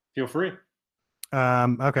 Feel free.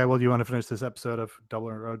 Okay, well, do you want to finish this episode of Double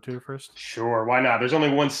or Road 2 first? Sure, why not? There's only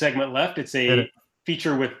one segment left. It's a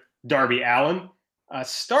feature with Darby Allin.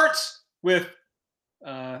 Starts with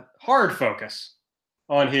hard focus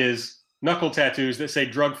on his knuckle tattoos that say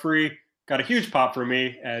drug-free. Got a huge pop for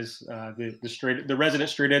me as the resident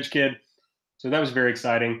straight edge kid. So that was very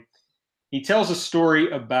exciting. He tells a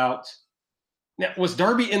story about, now, was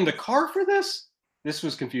Darby in the car for this? This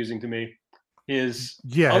was confusing to me. His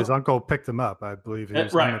uncle picked him up, I believe. He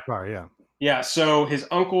was in the car, yeah. Yeah, so his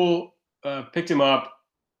uncle picked him up,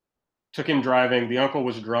 took him driving. The uncle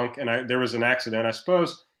was drunk, and there was an accident, I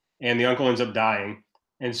suppose, and the uncle ends up dying.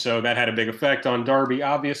 And so that had a big effect on Darby,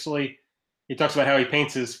 obviously. He talks about how he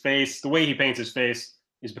paints his face. The way he paints his face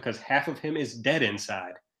is because half of him is dead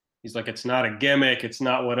inside. He's like, it's not a gimmick. It's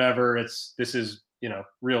not whatever. This is,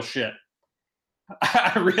 real shit.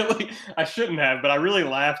 I shouldn't have, but I really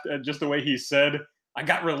laughed at just the way he said, I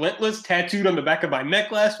got relentless tattooed on the back of my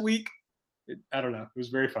neck last week. I don't know. It was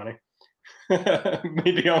very funny.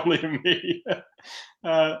 Maybe only to me.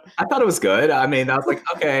 I thought it was good. I mean, I was like,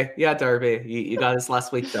 okay, yeah, Darby, you got this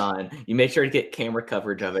last week done. You made sure to get camera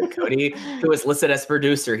coverage of it. Cody, who was listed as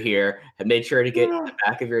producer here, had made sure to get the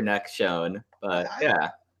back of your neck shown. But yeah.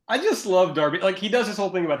 I just love Darby. Like, he does this whole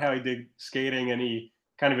thing about how he did skating and he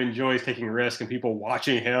kind of enjoys taking risks and people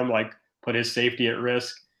watching him like put his safety at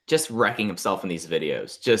risk. Just wrecking himself in these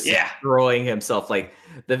videos, just destroying himself. Like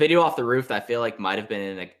the video off the roof, I feel like might have been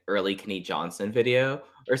in an early Kenny Johnson video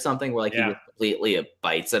or something where like he just completely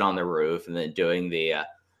bites it on the roof and then doing the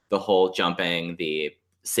whole jumping the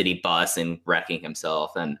city bus and wrecking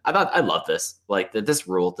himself. And I love this. Like this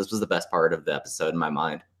ruled. This was the best part of the episode in my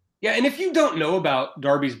mind. Yeah, and if you don't know about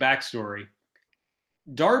Darby's backstory,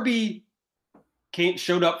 Darby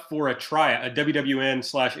showed up for a tryout, a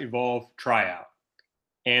WWN/Evolve tryout.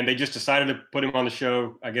 And they just decided to put him on the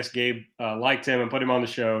show. I guess Gabe liked him and put him on the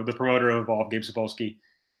show, the promoter of Evolve, Gabe Sapolsky.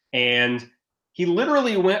 And he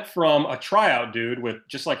literally went from a tryout dude with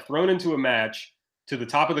just like thrown into a match to the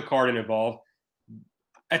top of the card in Evolve.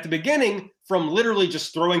 At the beginning, from literally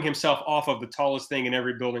just throwing himself off of the tallest thing in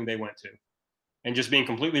every building they went to and just being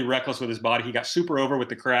completely reckless with his body. He got super over with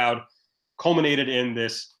the crowd, culminated in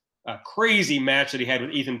this crazy match that he had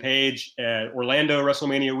with Ethan Page at Orlando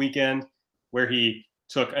WrestleMania weekend, where he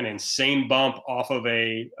took an insane bump off of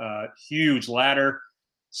a huge ladder.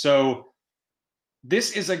 So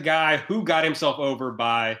this is a guy who got himself over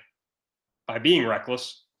by being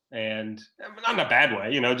reckless, and not in a bad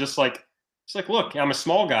way, just like, it's like, look, I'm a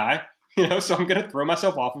small guy, so I'm going to throw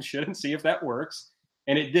myself off of shit and see if that works.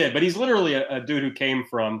 And it did. But he's literally a dude who came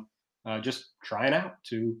from just trying out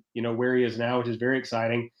to, where he is now, which is very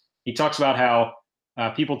exciting. He talks about how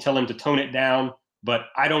people tell him to tone it down, but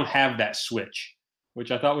I don't have that switch,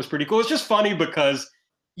 which I thought was pretty cool. It's just funny because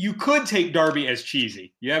you could take Darby as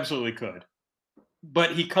cheesy. You absolutely could.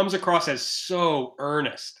 But he comes across as so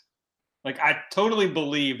earnest. Like, I totally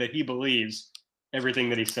believe that he believes everything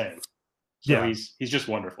that he's saying. So he's just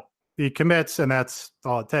wonderful. He commits, and that's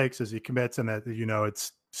all it takes is he commits, and that,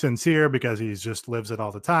 it's sincere because he just lives it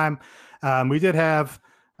all the time. We did have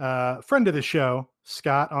a friend of the show,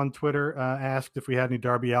 Scott on Twitter asked if we had any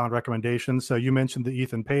Darby Allin recommendations. So you mentioned the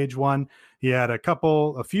Ethan Page one. He had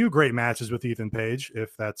a few great matches with Ethan Page,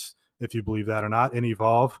 if you believe that or not, in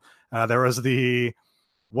Evolve. There was the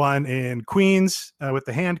one in Queens with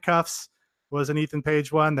the handcuffs was an Ethan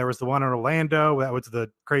Page one. There was the one in Orlando. That was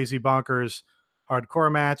the crazy bonkers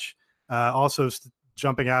hardcore match. Also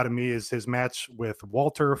jumping out at me is his match with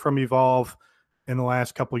Walter from Evolve in the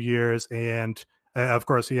last couple of years. And of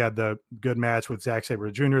course, he had the good match with Zack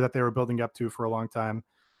Sabre Jr. that they were building up to for a long time.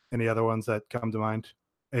 Any other ones that come to mind?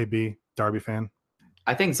 AB, Darby fan?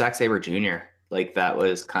 I think Zack Sabre Jr., like that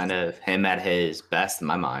was kind of him at his best in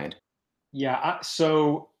my mind. Yeah,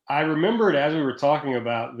 so I remembered as we were talking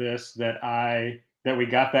about this that we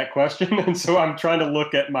got that question, and so I'm trying to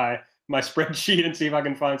look at my spreadsheet and see if I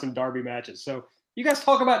can find some Darby matches. So you guys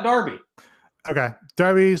talk about Darby. Okay,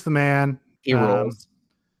 Darby's the man. He rolls.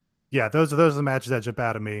 Yeah, those are the matches that jump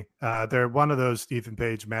out at me. They're one of those Ethan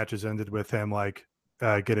Page matches ended with him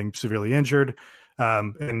getting severely injured,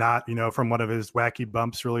 and not from one of his wacky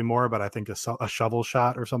bumps really more, but I think a shovel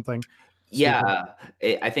shot or something. Yeah,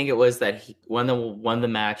 I think it was that one of the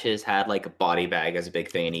matches had like a body bag as a big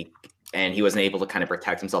thing, and he wasn't able to kind of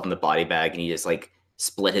protect himself in the body bag, and he just like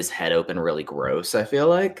split his head open, really gross. I feel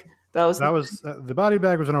like that was the body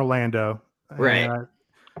bag was in Orlando, right? And,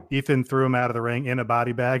 Ethan threw him out of the ring in a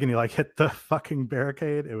body bag, and he hit the fucking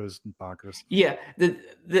barricade. It was bonkers. Yeah,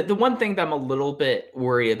 the one thing that I'm a little bit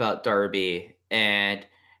worried about Darby, and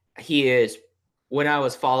he is. When I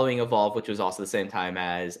was following Evolve, which was also the same time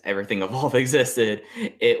as everything Evolve existed,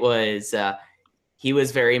 it was he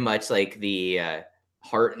was very much like the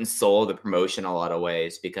heart and soul of the promotion in a lot of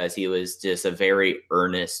ways, because he was just a very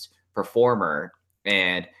earnest performer,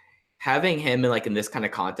 and having him in this kind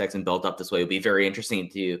of context and built up this way would be very interesting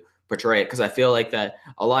to portray it, because I feel like that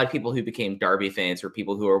a lot of people who became Darby fans were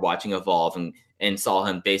people who were watching Evolve and saw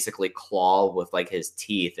him basically claw with his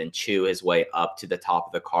teeth and chew his way up to the top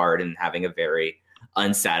of the card and having a very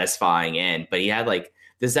unsatisfying end. But he had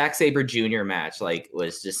the Zack Sabre Jr. match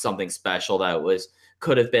was just something special that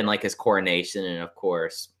could have been his coronation, and of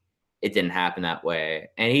course it didn't happen that way.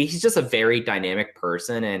 And he's just a very dynamic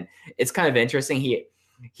person, and it's kind of interesting.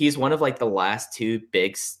 He's one of the last two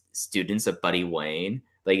big students of Buddy Wayne.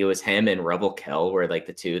 It was him and Rebel Kell were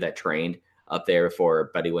the two that trained up there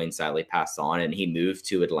before Buddy Wayne sadly passed on, and he moved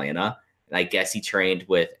to Atlanta. And I guess he trained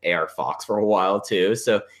with AR Fox for a while too.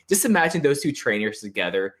 So just imagine those two trainers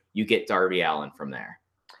together. You get Darby Allin from there.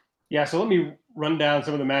 Yeah, so let me run down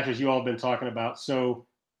some of the matches you all have been talking about. So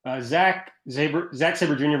Zack Sabre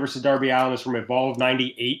Jr. versus Darby Allin is from Evolve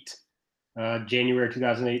 98, January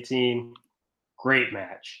 2018. Great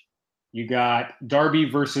match. You got Darby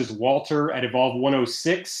versus Walter at Evolve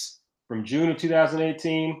 106 from June of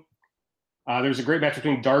 2018. There's a great match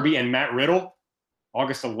between Darby and Matt Riddle,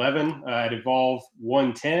 August 11 at Evolve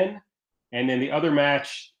 110. And then the other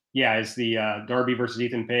match, is the Darby versus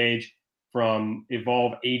Ethan Page from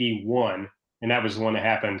Evolve 81. And that was the one that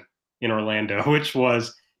happened in Orlando, which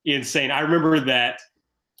was insane. I remember that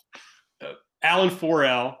Alan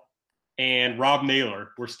Forel and Rob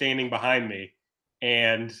Naylor were standing behind me.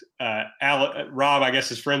 And Rob, I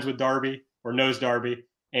guess, is friends with Darby or knows Darby.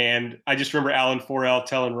 And I just remember Alan Forel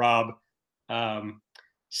telling Rob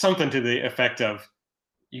something to the effect of,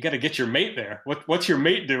 "You got to get your mate there. What's your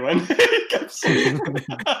mate doing?" That's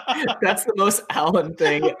the most Alan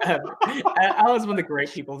thing ever. Alan's one of the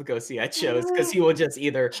great people to go see at shows, because he will just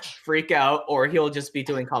either freak out or he'll just be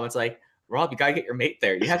doing comments like, "Rob, you got to get your mate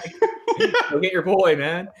there. You have to go get your boy,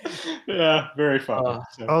 man." Yeah, very fun.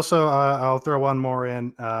 Also, I'll throw one more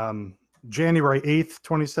in. January 8th,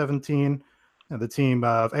 2017, the team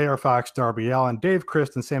of AR Fox, Darby Allin, Dave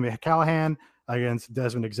Christ, and Sammy Callahan against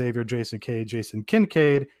Desmond Xavier, Jason Cade, Jason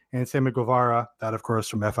Kincaid, and Sammy Guevara. That, of course,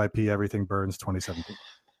 from FIP Everything Burns 2017.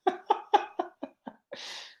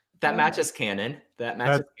 That match is canon.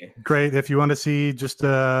 Is great. If you want to see just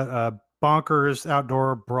a bonkers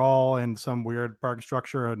outdoor brawl in some weird park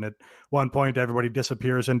structure, and at one point everybody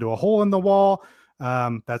disappears into a hole in the wall,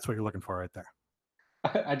 that's what you're looking for right there.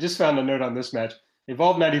 I just found a note on this match.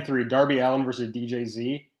 Evolve 93, Darby Allin versus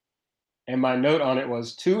DJZ. And my note on it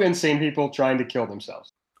was 2 insane people trying to kill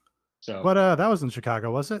themselves. So, but that was in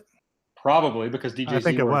Chicago, was it? Probably, because DJZ. I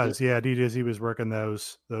think it was. Yeah, DJZ was working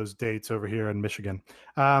those dates over here in Michigan.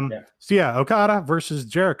 So Okada versus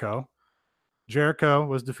Jericho. Jericho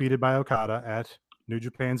was defeated by Okada at New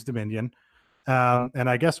Japan's Dominion. And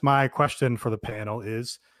I guess my question for the panel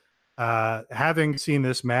is, having seen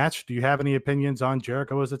this match, do you have any opinions on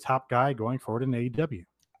Jericho as a top guy going forward in AEW?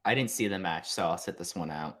 I didn't see the match, so I'll sit this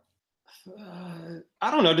one out.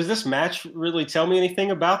 I don't know. Does this match really tell me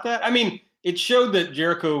anything about that? I mean, it showed that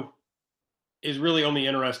Jericho is really only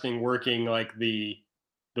interesting working like the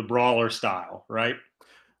brawler style, right?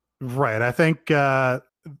 Right. I think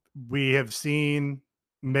we have seen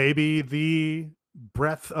maybe the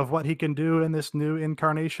breadth of what he can do in this new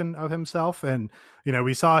incarnation of himself. And,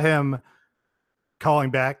 we saw him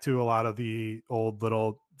calling back to a lot of the old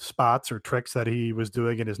little spots or tricks that he was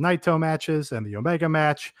doing in his Naito matches and the Omega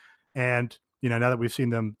match. And, now that we've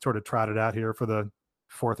seen them sort of trotted out here for the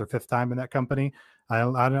fourth or fifth time in that company,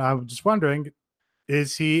 I'm just wondering,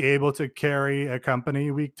 is he able to carry a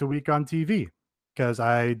company week to week on TV? Because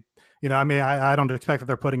I don't expect that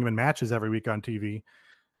they're putting him in matches every week on TV.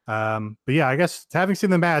 But yeah, I guess having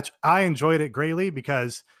seen the match, I enjoyed it greatly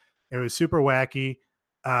because it was super wacky.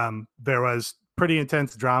 There was pretty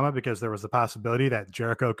intense drama because there was the possibility that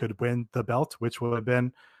Jericho could win the belt, which would have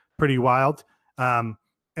been pretty wild. And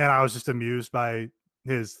I was just amused by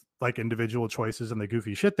his like individual choices and the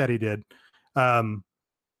goofy shit that he did.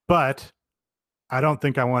 But I don't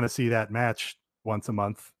think I want to see that match once a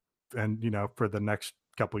month and, for the next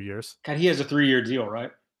couple of years. God, he has a 3-year deal,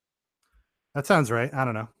 right? That sounds right. I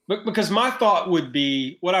don't know. But because my thought would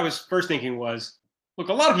be, what I was first thinking was, look,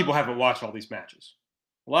 a lot of people haven't watched all these matches.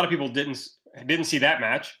 A lot of people didn't see that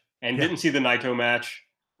match and didn't see the Naito match.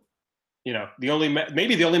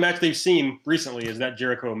 Maybe the only match they've seen recently is that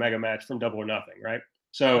Jericho Omega match from Double or Nothing, right?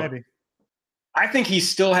 So maybe. I think he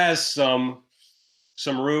still has some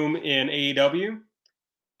room in AEW.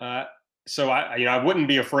 So I wouldn't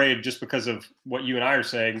be afraid just because of what you and I are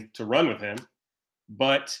saying to run with him.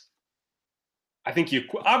 But I think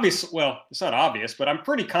it's not obvious, but I'm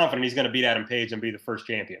pretty confident he's going to beat Adam Page and be the first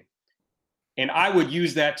champion. And I would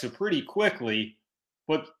use that to pretty quickly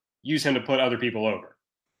use him to put other people over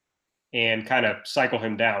and kind of cycle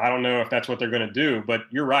him down. I don't know if that's what they're going to do, but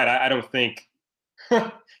you're right. I don't think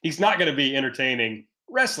he's not going to be entertaining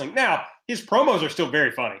wrestling. Now, his promos are still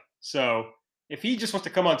very funny. So if he just wants to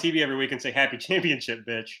come on TV every week and say happy championship,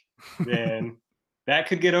 bitch, then that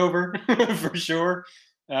could get over for sure.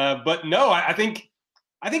 But no, I think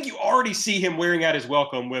you already see him wearing out his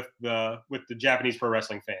welcome with the Japanese pro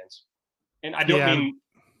wrestling fans. And I don't mean,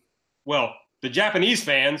 the Japanese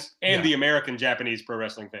fans and the American Japanese pro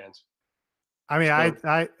wrestling fans. I mean,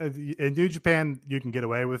 so, in New Japan, you can get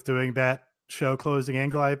away with doing that show closing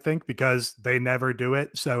angle, I think, because they never do it.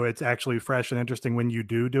 So it's actually fresh and interesting when you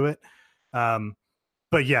do it.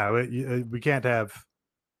 But yeah, we can't have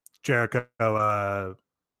Jericho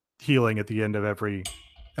healing at the end of every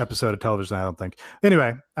episode of television, I don't think.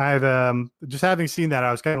 Anyway, I've just having seen that,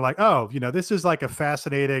 I was kind of like, oh, this is like a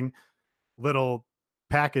fascinating little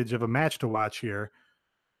package of a match to watch here.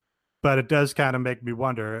 But it does kind of make me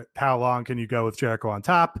wonder, how long can you go with Jericho on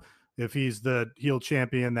top if he's the heel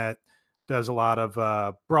champion that does a lot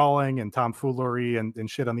of brawling and tomfoolery and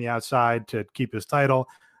shit on the outside to keep his title?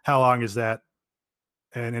 How long is that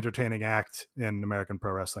an entertaining act in American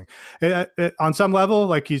pro wrestling? On some level,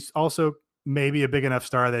 like, he's also maybe a big enough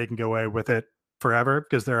star that he can go away with it forever,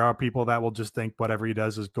 because there are people that will just think whatever he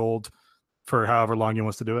does is gold for however long he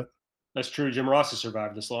wants to do it. That's true. Jim Ross has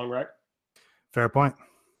survived this long, right? Fair point.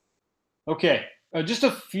 Okay. Just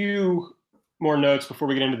a few more notes before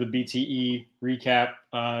we get into the BTE recap.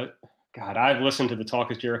 God, I've listened to the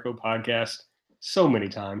Talk is Jericho podcast so many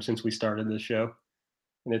times since we started this show,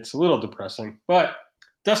 and it's a little depressing. But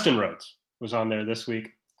Dustin Rhodes was on there this week,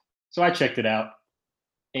 so I checked it out.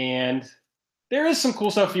 And there is some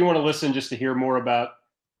cool stuff if you want to listen just to hear more about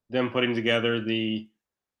them putting together the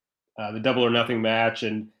Double or Nothing match.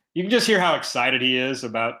 And you can just hear how excited he is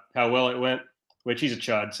about how well it went, which he's a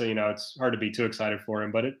chud, so, it's hard to be too excited for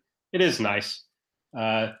him. But it is nice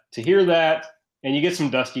to hear that, and you get some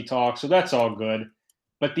Dusty talk, so that's all good.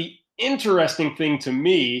 But the interesting thing to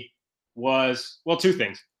me was, two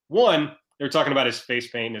things. One, they were talking about his face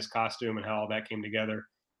paint and his costume and how all that came together.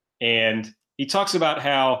 And he talks about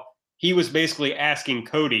how he was basically asking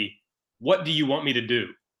Cody, what do you want me to do?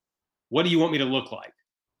 What do you want me to look like?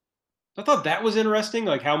 I thought that was interesting,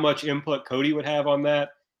 like how much input Cody would have on that.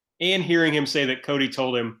 And hearing him say that Cody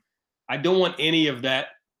told him, I don't want any of that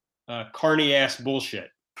carny-ass bullshit.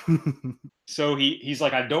 So he's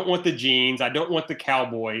like, I don't want the jeans. I don't want the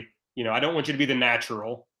cowboy. I don't want you to be the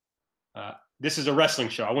natural. This is a wrestling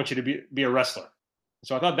show. I want you to be a wrestler.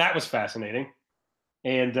 So I thought that was fascinating.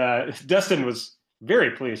 And Dustin was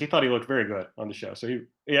very pleased. He thought he looked very good on the show. So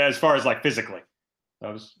as far as like physically,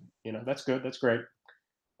 that was, that's good. That's great.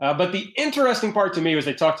 But the interesting part to me was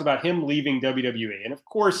they talked about him leaving WWE. And of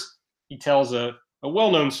course, he tells a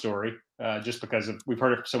well-known story just because we've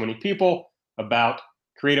heard it from so many people about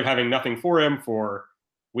creative having nothing for him for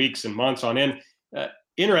weeks and months on end.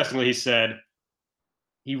 Interestingly, he said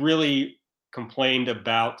he really complained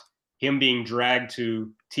about him being dragged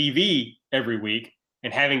to TV every week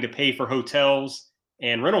and having to pay for hotels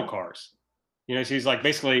and rental cars. So he's like,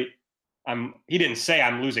 basically, he didn't say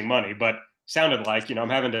I'm losing money, but sounded like, I'm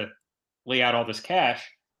having to lay out all this cash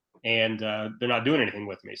and they're not doing anything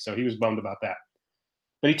with me. So he was bummed about that.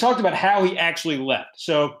 But he talked about how he actually left.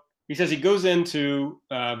 So he says he goes into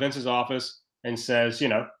Vince's office and says,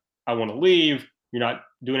 I want to leave. You're not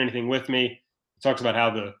doing anything with me. He talks about how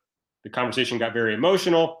the conversation got very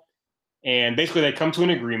emotional. And basically they come to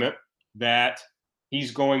an agreement that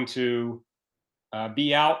he's going to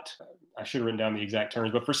be out. I should have written down the exact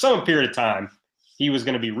terms, but for some period of time, he was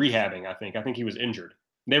going to be rehabbing, I think. I think he was injured.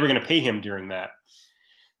 They were going to pay him during that.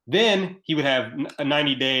 Then he would have a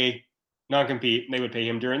 90-day non-compete, and they would pay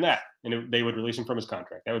him during that. And they would release him from his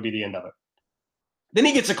contract. That would be the end of it. Then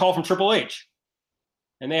he gets a call from Triple H.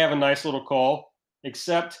 And they have a nice little call,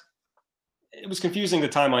 except it was confusing the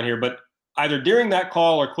timeline here, but either during that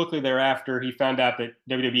call or quickly thereafter, he found out that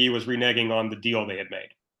WWE was reneging on the deal they had made.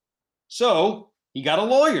 So he got a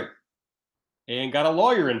lawyer and got a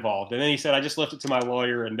lawyer involved. And then he said, I just left it to my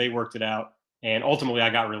lawyer and they worked it out. And ultimately I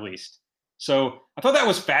got released. So I thought that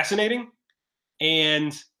was fascinating.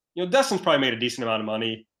 And, Dustin's probably made a decent amount of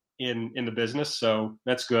money in the business. So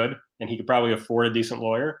that's good. And he could probably afford a decent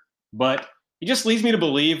lawyer. But it just leads me to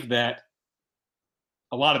believe that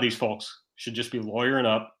a lot of these folks should just be lawyering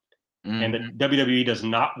up and that WWE does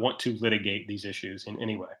not want to litigate these issues in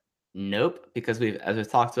any way. Nope, because as we've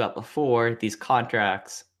talked about before, these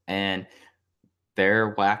contracts and they're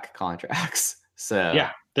whack contracts. So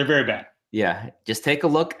yeah, they're very bad. Yeah, just take a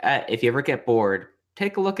look at, if you ever get bored,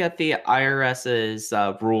 take a look at the IRS's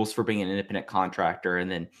rules for being an independent contractor, and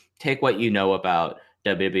then take what you know about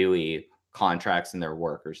WWE contracts and their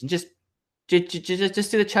workers, and just do the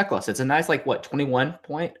checklist. It's a nice 21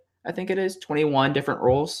 point, I think it is 21 different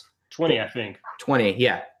rules. 20, I think. 20,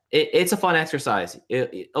 yeah. It's a fun exercise.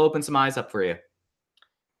 It opens some eyes up for you.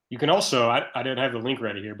 You can also, I didn't have the link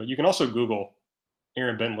ready here, but you can also Google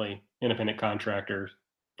Aaron Bentley, independent contractor,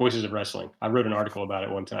 Voices of Wrestling. I wrote an article about it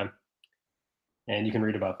one time, and you can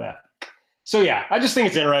read about that. So yeah, I just think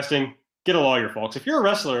it's interesting. Get a lawyer, folks. If you're a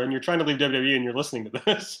wrestler and you're trying to leave WWE and you're listening to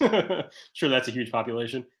this, sure, that's a huge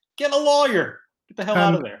population. Get a lawyer. Get the hell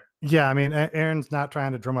out of there. Yeah, I mean, Aaron's not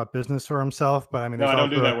trying to drum up business for himself, but I mean, no, I don't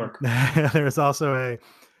do that work. There's also a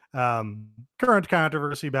current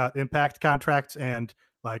controversy about Impact contracts and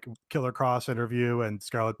Killer Cross interview and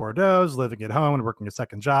Scarlett Bordeaux's living at home and working a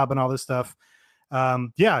second job and all this stuff.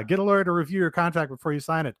 Yeah, get a lawyer to review your contract before you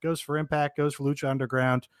sign it. Goes for Impact, goes for Lucha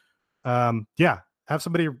Underground. Yeah, have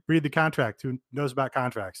somebody read the contract who knows about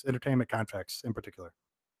contracts, entertainment contracts in particular.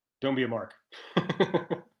 Don't be a mark.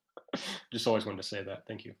 Just always wanted to say that.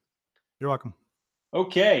 Thank you. You're welcome.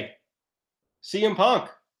 Okay. CM Punk.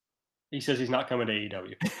 He says he's not coming to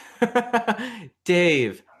AEW.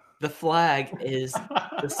 Dave, the flag is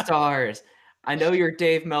the stars. I know you're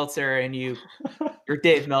Dave Meltzer and you're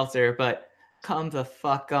Dave Meltzer, but come the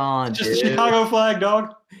fuck on, it's just dude. a Chicago flag,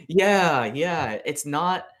 dog. Yeah. It's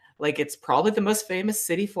not it's probably the most famous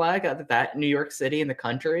city flag out of that New York City in the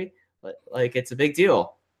country, but it's a big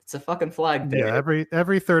deal. It's a fucking flag, dude. Yeah,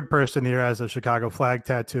 every third person here has a Chicago flag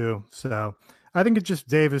tattoo. So I think it's just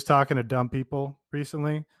Dave is talking to dumb people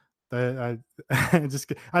recently. I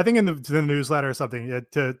think in the newsletter or something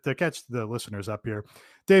to catch the listeners up here,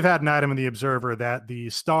 Dave had an item in the Observer that the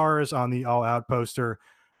stars on the All Out poster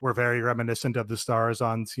were very reminiscent of the stars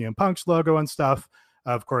on CM Punk's logo and stuff.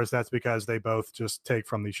 Of course, that's because they both just take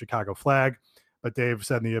from the Chicago flag. But Dave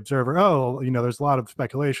said in the Observer, there's a lot of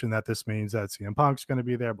speculation that this means that CM Punk's going to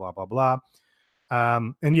be there, blah, blah, blah.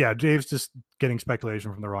 And yeah, Dave's just getting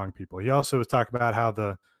speculation from the wrong people. He also was talking about how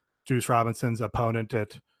the Juice Robinson's opponent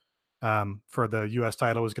for the U.S.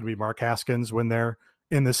 title was going to be Mark Haskins when they're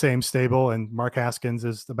in the same stable, and Mark Haskins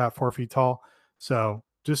is about 4 feet tall. So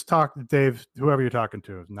just talk to Dave, whoever you're talking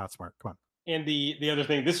to is not smart. Come on. And the other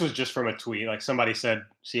thing, this was just from a tweet. Somebody said,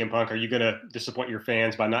 CM Punk, are you going to disappoint your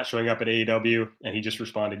fans by not showing up at AEW? And he just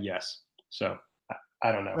responded, yes. So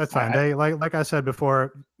I don't know. That's fine. They like I said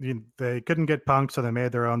before, they couldn't get Punk, so they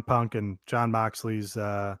made their own Punk, and Jon Moxley's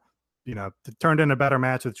turned in a better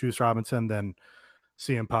match with Juice Robinson than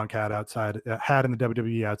CM Punk had in the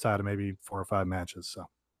WWE outside of maybe 4 or 5 matches. So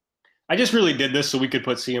I just really did this so we could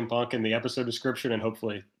put CM Punk in the episode description, and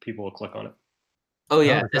hopefully people will click on it. Oh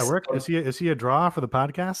yeah, does that work? Is he a draw for the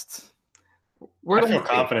podcasts? I feel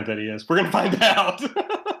confident that he is. We're gonna find out.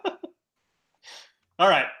 All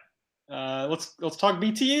right, let's talk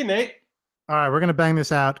BTE, Nate. All right, we're gonna bang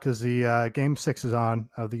this out because the Game 6 is on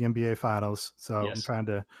of the NBA Finals. So yes.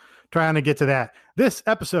 I'm trying to get to that. This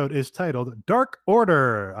episode is titled Dark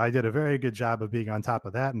Order. I did a very good job of being on top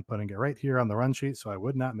of that and putting it right here on the run sheet, so I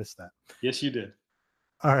would not miss that. Yes, you did.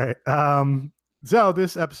 All right. So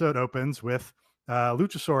this episode opens with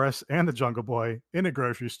Luchasaurus and the Jungle Boy in a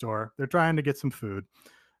grocery store. They're trying to get some food.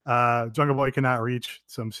 Jungle Boy cannot reach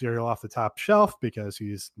some cereal off the top shelf because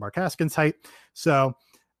he's Mark Haskins' height. So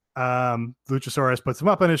Luchasaurus puts him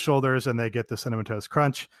up on his shoulders and they get the Cinnamon Toast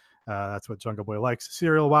Crunch. That's what Jungle Boy likes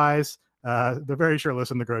cereal wise. They're very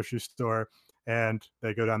shirtless in the grocery store and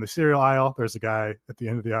they go down the cereal aisle. There's a guy at the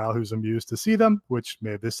end of the aisle who's amused to see them, which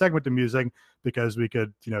made this segment amusing because we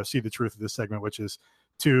could, see the truth of this segment, which is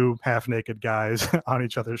two half-naked guys on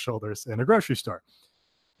each other's shoulders in a grocery store.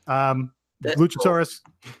 Luchasaurus.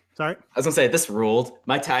 Sorry? I was going to say, this ruled.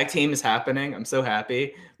 My tag team is happening. I'm so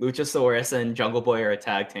happy. Luchasaurus and Jungle Boy are a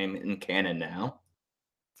tag team in canon now.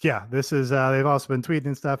 Yeah, this is, they've also been tweeting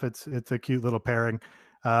and stuff. It's a cute little pairing.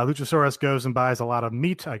 Luchasaurus goes and buys a lot of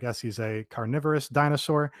meat. I guess he's a carnivorous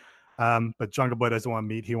dinosaur. But Jungle Boy doesn't want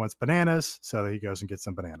meat. He wants bananas. So he goes and gets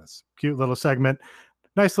some bananas. Cute little segment.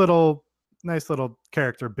 Nice little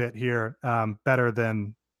character bit here. Better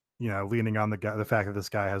than, leaning on the fact that this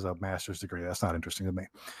guy has a master's degree. That's not interesting to me.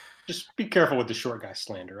 Just be careful with the short guy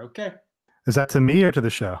slander, okay? Is that to me or to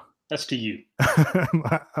the show? That's to you.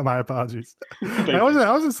 My apologies. I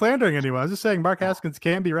wasn't slandering anyone. I was just saying Mark Haskins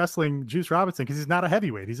can't be wrestling Juice Robinson because he's not a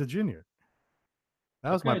heavyweight. He's a junior.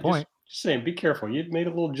 That was my point. Just saying, be careful. You made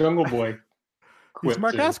a little Jungle Boy quip. He's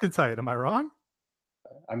Mark Haskins' height. Am I wrong?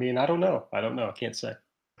 I mean, I don't know. I can't say.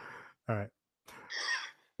 All right.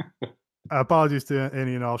 Apologies to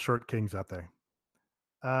any and all short kings out there.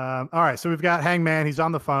 All right. So we've got Hangman. He's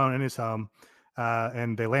on the phone in his home.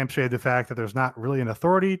 And they lampshade the fact that there's not really an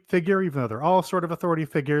authority figure, even though they're all sort of authority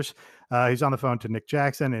figures. He's on the phone to Nick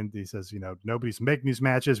Jackson, and he says, nobody's making these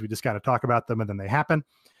matches. We just got to talk about them, and then they happen.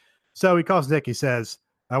 So he calls Nick. He says,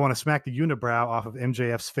 I want to smack the unibrow off of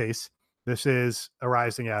MJF's face. This is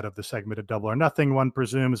arising out of the segment of Double or Nothing, one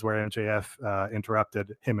presumes, where MJF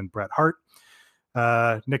interrupted him and Bret Hart.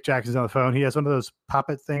 Nick Jackson's on the phone. He has one of those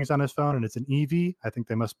pop-it things on his phone, and it's an Eevee. I think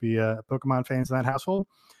they must be Pokemon fans in that household.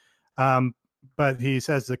 But he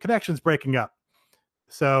says the connection's breaking up.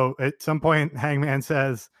 So at some point, Hangman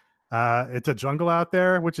says, it's a jungle out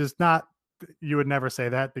there, which is not, you would never say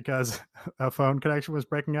that because a phone connection was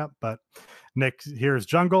breaking up. But Nick hears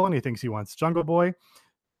jungle and he thinks he wants Jungle Boy.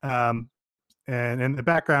 And in the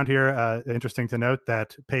background here, interesting to note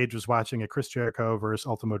that Paige was watching a Chris Jericho versus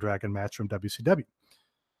Ultimo Dragon match from WCW.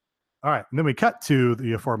 All right. And then we cut to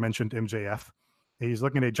the aforementioned MJF. He's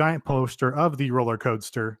looking at a giant poster of the roller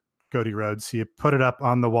coaster Cody Rhodes. He put it up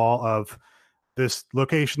on the wall of this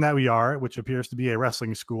location that we are, which appears to be a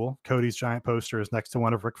wrestling school. Cody's giant poster is next to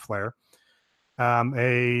one of Ric Flair.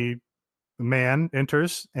 A man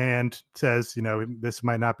enters and says, this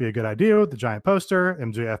might not be a good idea with the giant poster.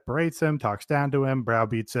 MJF berates him, talks down to him,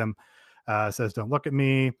 browbeats him, says, don't look at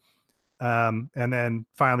me. And then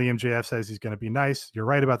finally MJF says he's going to be nice. You're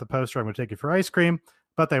right about the poster. I'm going to take you for ice cream.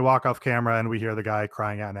 But they walk off camera and we hear the guy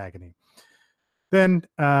crying out in agony. Then,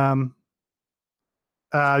 so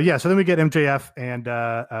then we get MJF and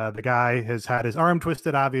the guy has had his arm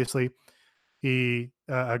twisted, obviously. He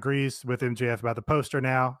agrees with MJF about the poster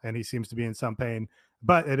now, and he seems to be in some pain.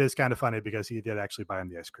 But it is kind of funny because he did actually buy him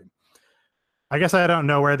the ice cream. I guess I don't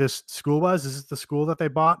know where this school was. Is this the school that they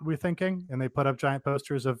bought, we're thinking? And they put up giant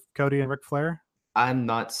posters of Cody and Ric Flair? I'm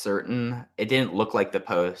not certain. It didn't look like the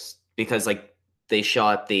post because, they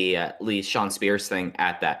shot the Lee Sean Spears thing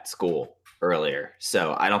at that school earlier,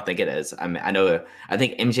 so I don't think it is. I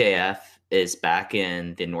think MJF is back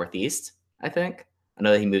in the Northeast. I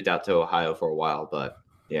know that he moved out to Ohio for a while, but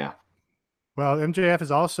yeah. Well, MJF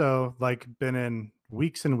has also been in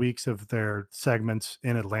weeks and weeks of their segments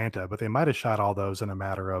in Atlanta, but they might have shot all those in a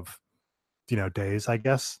matter of days, I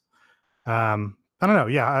guess. I don't know.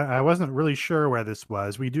 Yeah, I wasn't really sure where this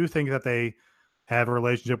was. We do think that they have a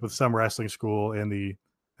relationship with some wrestling school in the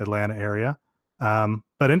Atlanta area.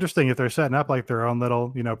 But interesting if they're setting up their own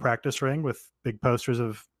little, practice ring with big posters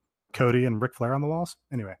of Cody and Ric Flair on the walls.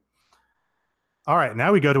 Anyway. All right.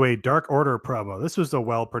 Now we go to a Dark Order promo. This was a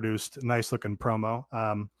well-produced, nice-looking promo.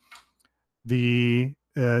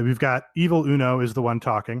 We've got Evil Uno is the one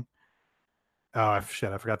talking. Oh,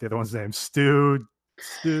 shit. I forgot the other one's name. Stu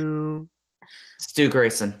Grayson.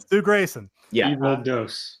 Stu Grayson. Yeah. Evil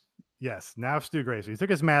Dose. Yes, now Stu Grayson. He took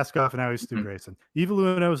his mask off, and now he's Stu Grayson. Evil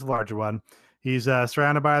Uno is the larger one. He's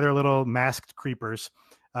surrounded by their little masked creepers.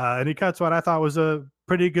 And he cuts what I thought was a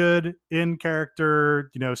pretty good in-character,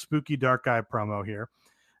 spooky dark guy promo here.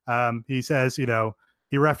 He says,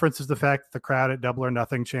 he references the fact that the crowd at Double or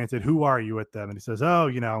Nothing chanted, "Who are you?" at them. And he says, "Oh,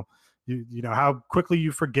 you know how quickly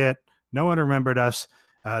you forget. No one remembered us."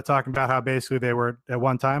 Talking about how basically they were at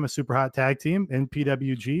one time a super hot tag team in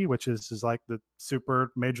PWG, which is like the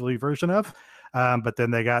super major league version of. But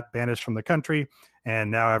then they got banished from the country,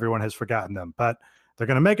 and now everyone has forgotten them. But they're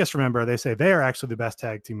going to make us remember. They say they are actually the best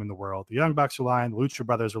tag team in the world. The Young Bucks are lying. The Lucha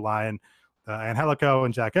Brothers are lying. Angelico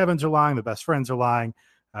and Jack Evans are lying. The Best Friends are lying.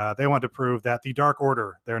 They want to prove that the Dark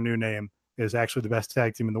Order, their new name, is actually the best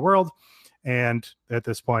tag team in the world. And at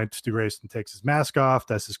this point, Stu Grayson takes his mask off,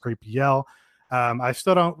 does his creepy yell. I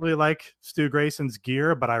still don't really like Stu Grayson's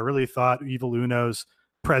gear, but I really thought Evil Uno's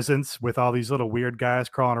presence with all these little weird guys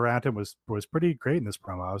crawling around him was pretty great in this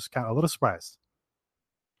promo. I was kind of a little surprised.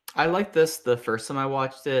 I liked this the first time I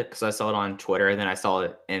watched it because I saw it on Twitter, and then I saw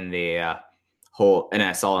it in the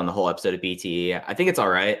I saw it in the whole episode of BTE. I think it's all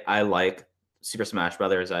right. I like Super Smash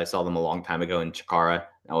Brothers. I saw them a long time ago in Chikara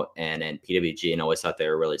and in PWG, and always thought they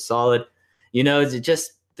were really solid. There's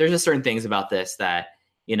just certain things about this that,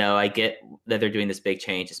 I get that they're doing this big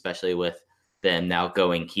change, especially with them now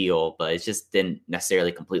going heel, but it just didn't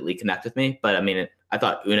necessarily completely connect with me. But I mean, I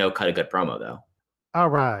thought Uno cut a good promo though. All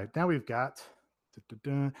right. Now we've got,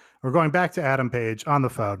 we're going back to Adam Page on the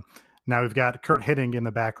phone. Now we've got Kurt Hitting in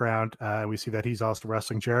the background. We see that he's also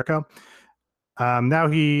wrestling Jericho. Now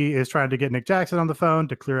he is trying to get Nick Jackson on the phone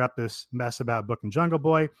to clear up this mess about booking Jungle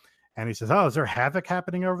Boy. And he says, "Oh, is there havoc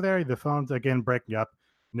happening over there?" The phone's again breaking up.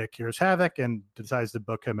 Nick hears havoc and decides to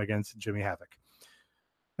book him against Jimmy Havoc.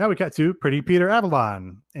 Now we cut to Pretty Peter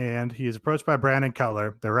Avalon, and he is approached by Brandon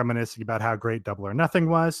Cutler. They're reminiscing about how great Double or Nothing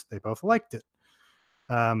was. They both liked it.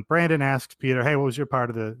 Brandon asks Peter, "Hey, what was your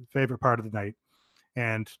favorite part of the night?"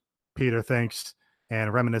 And Peter thinks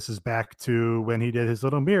and reminisces back to when he did his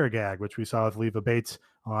little mirror gag, which we saw with Leva Bates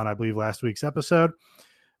on, I believe, last week's episode.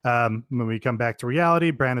 When we come back to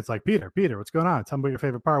reality, Brandon's like, Peter, what's going on? Tell me what your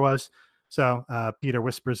favorite part was." So Peter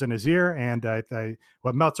whispers in his ear, and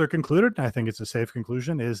what Meltzer concluded, I think it's a safe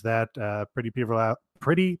conclusion, is that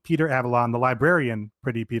Pretty Peter Avalon, the librarian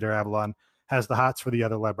Pretty Peter Avalon, has the hots for the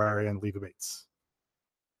other librarian, Leva Bates.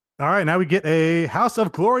 All right, now we get a House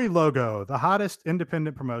of Glory logo, the hottest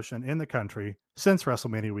independent promotion in the country since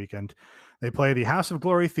WrestleMania weekend. They play the House of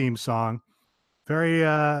Glory theme song.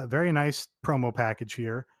 Very nice promo package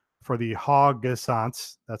here for the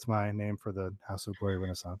Hog-Assance. That's my name for the House of Glory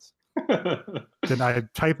Renaissance. I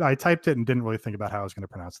typed it and didn't really think about how I was going to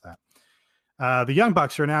pronounce that. The Young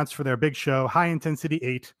Bucks are announced for their big show, High Intensity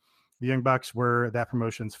 8. The Young Bucks were that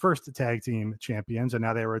promotion's first tag team champions, and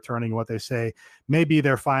now they're returning what they say may be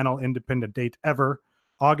their final independent date ever,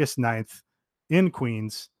 August 9th in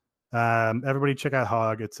Queens. Everybody check out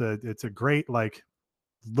Hog. It's a great, like,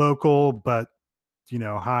 local but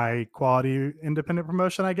high quality independent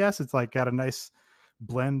promotion, I guess. It's like got a nice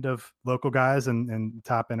blend of local guys and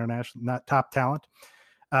top international, not top talent.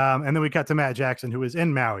 And then we cut to Matt Jackson, who is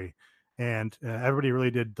in Maui. And everybody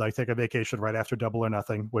really did like take a vacation right after Double or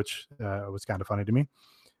Nothing, which was kind of funny to me.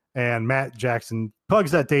 And Matt Jackson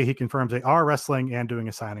plugs that date. He confirms they are wrestling and doing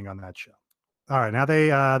a signing on that show. All right, now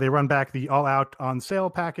they run back the All Out on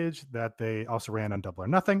Sale package that they also ran on Double or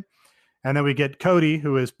Nothing. And then we get Cody,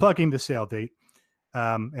 who is plugging the sale date.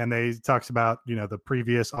 And they talks about, the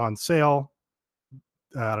previous on sale,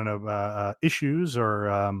 issues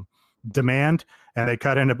or demand. And they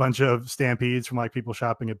cut in a bunch of stampedes from like people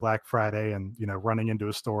shopping at Black Friday and, running into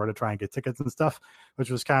a store to try and get tickets and stuff, which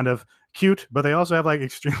was kind of cute. But they also have like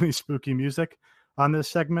extremely spooky music on this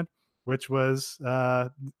segment, which was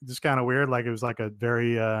just kind of weird. Like it was like a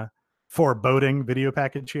very foreboding video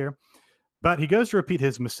package here. But he goes to repeat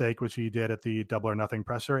his mistake, which he did at the Double or Nothing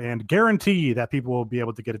presser, and guarantee that people will be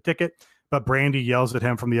able to get a ticket. But Brandy yells at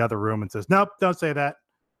him from the other room and says, "Nope, don't say that."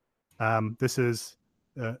 This is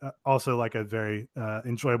also like a very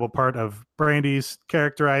enjoyable part of Brandy's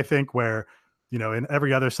character, I think, where, in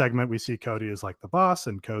every other segment we see Cody as like the boss,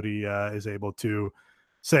 and Cody is able to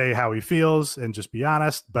say how he feels and just be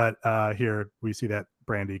honest. But here we see that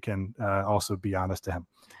Brandy can also be honest to him.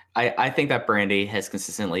 I think that Brandy has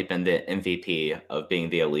consistently been the MVP of being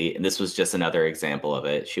the elite, and this was just another example of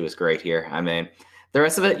it. She was great here. I mean, the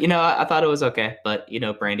rest of it, I thought it was okay, but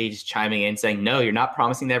Brandy just chiming in saying, "No, you're not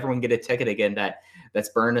promising that everyone get a ticket again. That's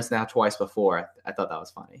burned us now twice before." I thought that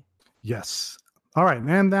was funny. Yes. All right,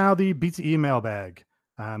 and now the BTE mailbag.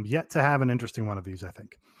 Yet to have an interesting one of these, I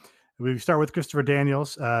think. We start with Christopher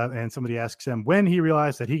Daniels, and somebody asks him when he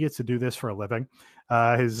realized that he gets to do this for a living.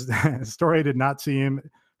 His story did not seem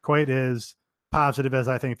quite as positive as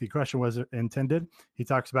I think the question was intended. He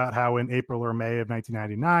talks about how in April or May of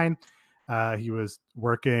 1999, he was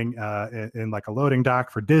working in like a loading dock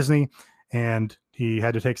for Disney, and he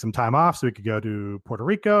had to take some time off so he could go to Puerto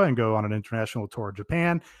Rico and go on an international tour of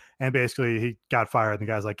Japan. And basically he got fired. And the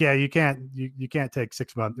guy's like, yeah, you can't take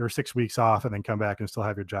 6 months or 6 weeks off and then come back and still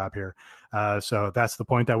have your job here. So that's the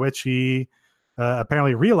point at which he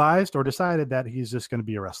apparently realized or decided that he's just going to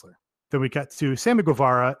be a wrestler. Then we cut to Sammy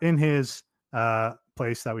Guevara in his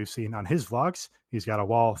place that we've seen on his vlogs. He's got a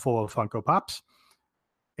wall full of Funko Pops.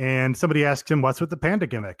 And somebody asks him, what's with the panda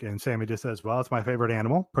gimmick? And Sammy just says, well, it's my favorite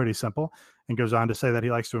animal. Pretty simple. And goes on to say that he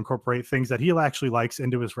likes to incorporate things that he actually likes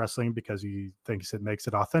into his wrestling because he thinks it makes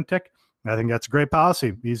it authentic. And I think that's a great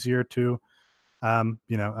policy. Easier to,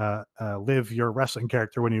 live your wrestling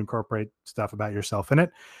character when you incorporate stuff about yourself in it.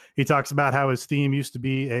 He talks about how his theme used to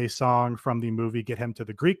be a song from the movie Get Him to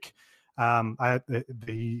the Greek.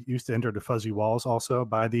 He used to enter the Fuzzy Walls also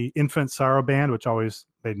by the Infant Sorrow Band, which always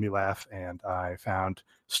made me laugh, and I found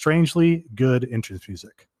strangely good entrance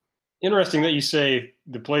music. Interesting that you say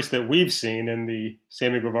the place that we've seen in the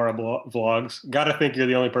Sammy Guevara vlogs. Got to think you're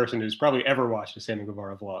the only person who's probably ever watched a Sammy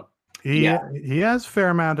Guevara vlog. He has a fair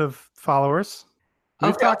amount of followers.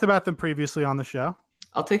 We've talked about them previously on the show.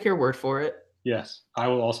 I'll take your word for it. Yes, I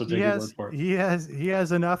will also take your word for it. He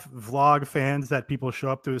has enough vlog fans that people show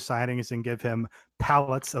up to his signings and give him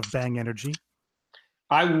pallets of Bang energy.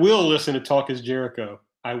 I will listen to Talk Is Jericho.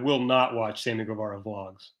 I will not watch Sammy Guevara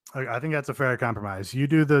vlogs. I think that's a fair compromise. You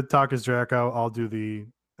do the Talk Is Jericho. I'll do the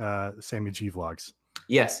Sammy G vlogs.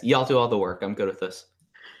 Yes, y'all do all the work. I'm good with this.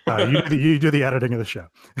 You do the editing of the show.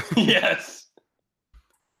 Yes.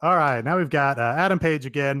 All right. Now we've got Adam Page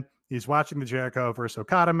again. He's watching the Jericho versus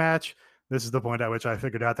Okada match. This is the point at which I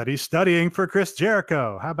figured out that he's studying for Chris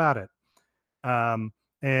Jericho. How about it?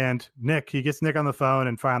 And he gets Nick on the phone,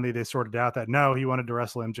 and finally they sorted out that no, he wanted to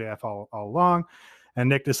wrestle MJF all along. And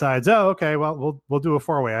Nick decides, oh, okay, well, we'll do a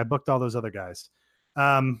 4-way. I booked all those other guys.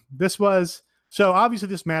 So obviously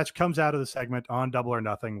this match comes out of the segment on Double or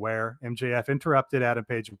Nothing where MJF interrupted Adam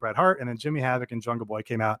Page and Bret Hart, and then Jimmy Havoc and Jungle Boy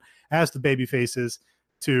came out as the baby faces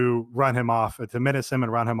to run him off, to menace him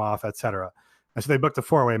and run him off, etc. And so they booked a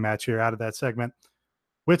 4-way match here out of that segment,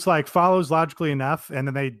 which follows logically enough. And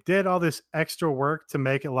then they did all this extra work to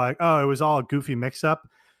make it it was all a goofy mix up,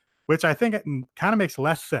 which I think it kind of makes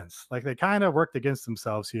less sense. They kind of worked against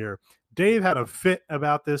themselves here. Dave had a fit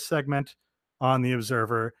about this segment on The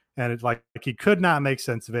Observer, and it's he could not make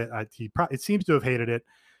sense of it. It seems to have hated it,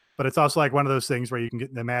 but it's also one of those things where you can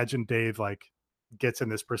imagine Dave gets in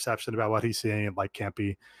this perception about what he's seeing and can't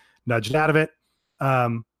be nudged out of it.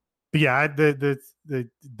 But yeah, the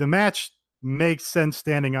match makes sense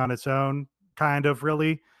standing on its own, kind of,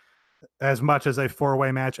 really, as much as a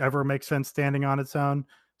 4-way match ever makes sense standing on its own.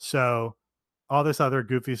 So all this other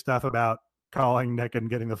goofy stuff about calling Nick and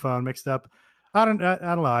getting the phone mixed up, I don't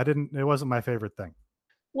know. It wasn't my favorite thing.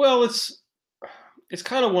 Well, it's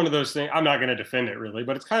kind of one of those things. I'm not going to defend it really,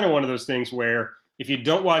 but it's kind of one of those things where if you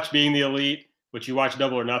don't watch Being the Elite, but you watch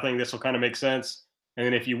Double or Nothing, this will kind of make sense. And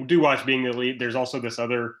then if you do watch Being the Elite, there's also this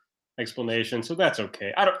other explanation. So that's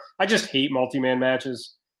okay. I just hate multi-man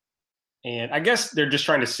matches. And I guess they're just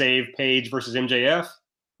trying to save Page versus MJF,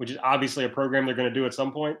 which is obviously a program they're going to do at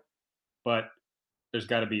some point, but there's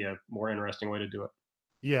got to be a more interesting way to do it.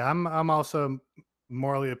 Yeah, I'm also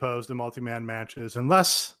morally opposed to multi-man matches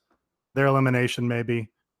unless they're elimination maybe.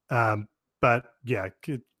 But yeah,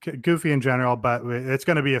 goofy in general, but it's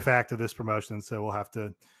going to be a fact of this promotion, so we'll have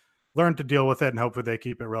to learn to deal with it, and hopefully they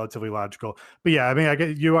keep it relatively logical. But yeah, I mean, I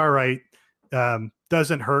get you are right.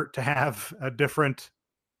 Doesn't hurt to have a different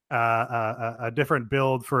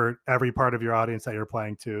build for every part of your audience that you're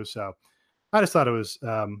playing to. So I just thought it was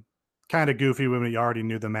kind of goofy when we already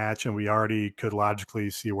knew the match and we already could logically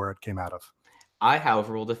see where it came out of. I,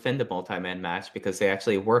 however, will defend a multi-man match because they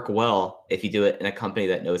actually work well if you do it in a company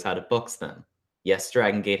that knows how to book them. Yes,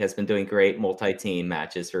 Dragon Gate has been doing great multi-team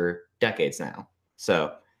matches for decades now.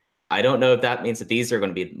 So I don't know if that means that these are going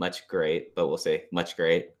to be much great, but we'll say much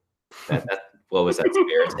great. What was that,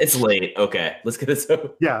 Spears? It's late. Okay, let's get this over.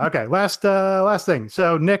 Yeah, okay. Last thing.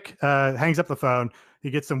 So Nick hangs up the phone. He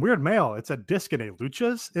gets some weird mail. It's a disc in a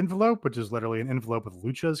Luchas envelope, which is literally an envelope with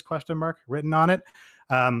Luchas ? Written on it.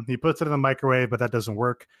 He puts it in the microwave, but that doesn't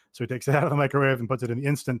work. So he takes it out of the microwave and puts it in the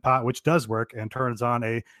Instant Pot, which does work, and turns on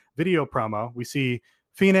a video promo. We see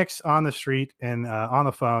Phoenix on the street and on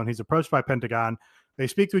the phone. He's approached by Pentagon. They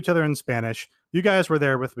speak to each other in Spanish. You guys were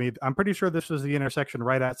there with me. I'm pretty sure this was the intersection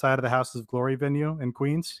right outside of the Houses of Glory venue in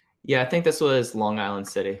Queens. Yeah, I think this was Long Island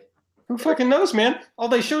City. Who fucking knows, man? All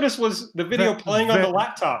they showed us was the video playing on the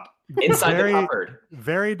laptop. Inside the cupboard.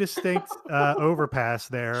 Very distinct overpass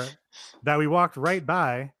there that we walked right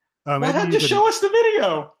by. Well, had to show us the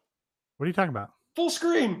video. What are you talking about? Full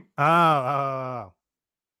screen. Oh. I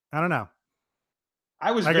don't know.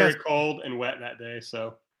 I was very cold and wet that day,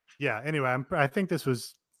 so. Yeah, anyway, I think this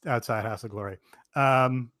was outside House of Glory.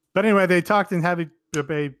 But anyway, they talked and had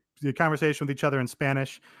a conversation with each other in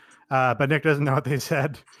Spanish, but Nick doesn't know what they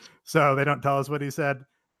said, so they don't tell us what he said.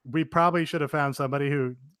 We probably should have found somebody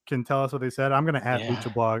who can tell us what they said. I'm going to add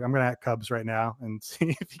Lucha Blog. I'm going to add Cubs right now and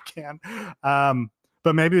see if he can.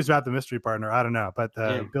 But maybe it was about the mystery partner. I don't know. But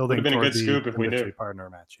building would have been a good scoop if we mystery knew. Partner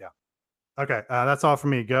match. Yeah. Okay, that's all for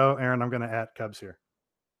me. Go, Aaron. I'm going to add Cubs here.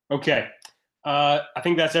 Okay. I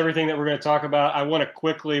think that's everything that we're going to talk about. I want to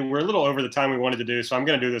quickly, we're a little over the time we wanted to do, so I'm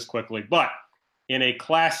going to do this quickly. But in a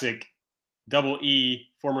classic Double E,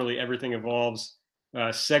 formerly Everything Evolves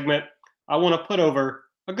segment, I want to put over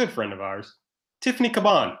a good friend of ours, Tiffany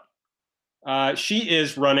Caban. She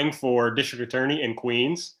is running for district attorney in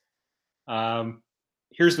Queens.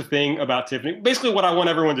 Here's the thing about Tiffany. Basically what I want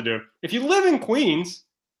everyone to do. If you live in Queens,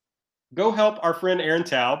 go help our friend Aaron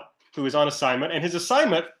Taub, who is on assignment. And his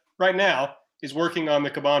assignment right now is working on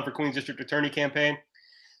the Caban for Queens District Attorney campaign.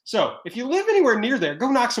 So if you live anywhere near there,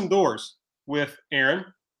 go knock some doors with Aaron.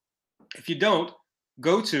 If you don't,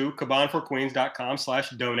 go to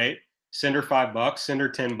cabanforqueens.com/donate. Send her $5, send her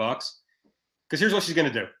 $10. Because here's what she's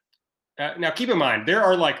going to do. Now, keep in mind, there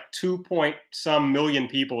are like 2-some million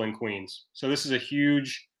people in Queens. So this is a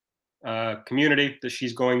huge community that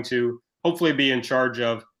she's going to hopefully be in charge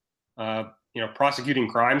of, prosecuting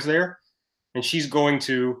crimes there. And she's going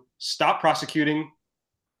to stop prosecuting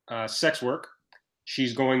sex work.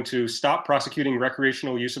 She's going to stop prosecuting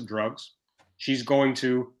recreational use of drugs. She's going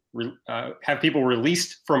to have people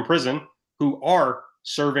released from prison who are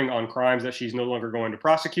serving on crimes that she's no longer going to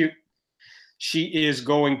prosecute. She is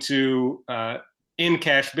going to end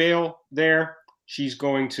cash bail there. She's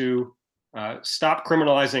going to stop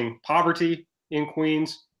criminalizing poverty in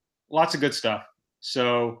Queens. Lots of good stuff.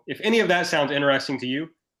 So if any of that sounds interesting to you,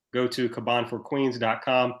 go to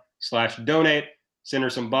cabanforqueens.com/donate, send her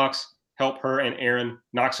some bucks, help her and Aaron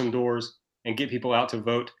knock some doors and get people out to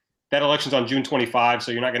vote. That election's on June 25,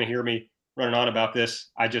 so you're not going to hear me running on about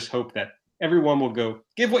this. I just hope that everyone will go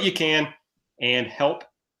give what you can and help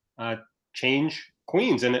change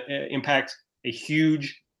Queens and impact a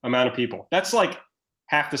huge amount of people. That's like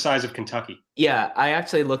half the size of Kentucky. Yeah, I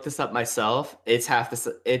actually looked this up myself. It's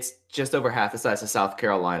just over half the size of South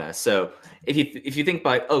Carolina. So if you think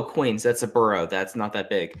by Queens, that's a borough, that's not that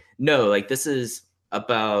big. No, like this is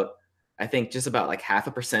about, I think just about like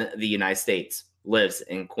 0.5% of the United States lives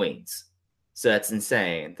in Queens. So that's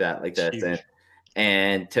insane that like that.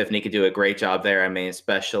 And Tiffany could do a great job there. I mean,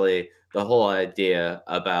 especially the whole idea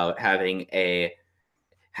about having a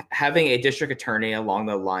district attorney along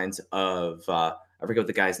the lines of I forget what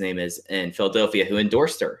the guy's name is in Philadelphia who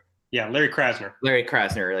endorsed her. Yeah, Larry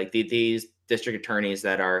Krasner. Like these district attorneys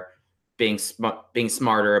that are being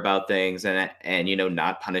smarter about things and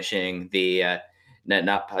not punishing the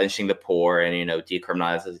poor and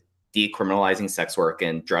decriminalizing sex work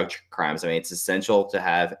and drug crimes. I mean, it's essential to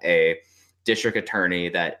have a district attorney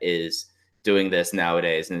that is doing this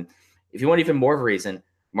nowadays. And if you want even more of a reason,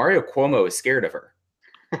 Mario Cuomo is scared of her.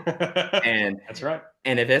 And that's right.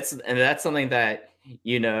 And that's something that,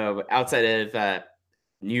 outside of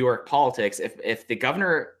New York politics, if the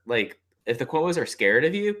governor, if the Cuomos are scared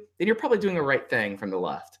of you, then you're probably doing the right thing from the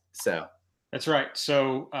left. So that's right.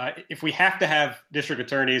 So if we have to have district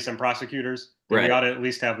attorneys and prosecutors, then we ought to at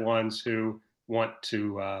least have ones who want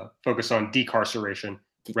to focus on decarceration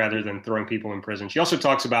rather than throwing people in prison. She also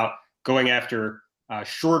talks about going after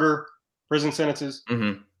shorter prison sentences,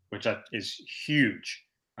 which is huge.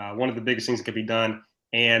 One of the biggest things that could be done,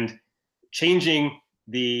 and changing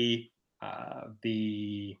the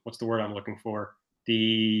what's the word I'm looking for?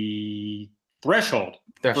 The threshold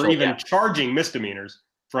for even charging misdemeanors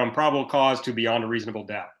from probable cause to beyond a reasonable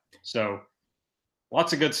doubt. So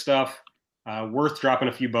lots of good stuff. Worth dropping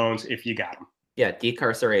a few bones if you got them. Yeah,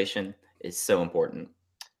 decarceration is so important.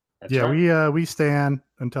 That's right. We stand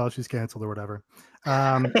until she's canceled or whatever.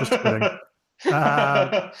 Just kidding.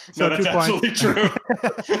 No, that's absolutely true.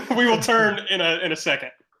 We will turn in a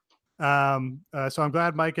second. So I'm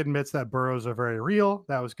glad Mike admits that boroughs are very real.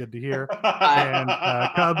 That was good to hear. And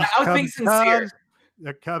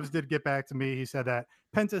Cubs did get back to me. He said that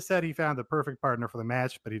Penta said he found the perfect partner for the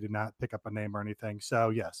match, but he did not pick up a name or anything. So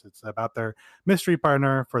yes, it's about their mystery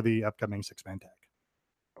partner for the upcoming 6-man tag.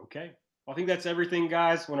 Okay. Well, I think that's everything,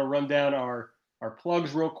 guys. I want to run down our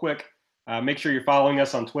plugs real quick. Make sure you're following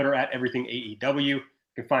us on Twitter at EverythingAEW. You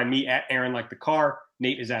can find me at Aaron Like the Car.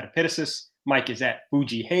 Nate is at Epitasis. Mike is at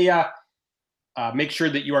Fuji Heya. Make sure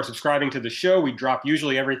that you are subscribing to the show. We drop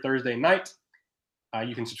usually every Thursday night.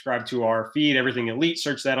 You can subscribe to our feed, Everything Elite.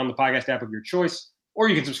 Search that on the podcast app of your choice. Or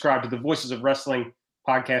you can subscribe to the Voices of Wrestling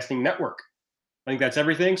podcasting network. I think that's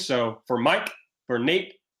everything. So for Mike, for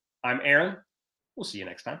Nate, I'm Aaron. We'll see you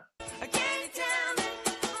next time.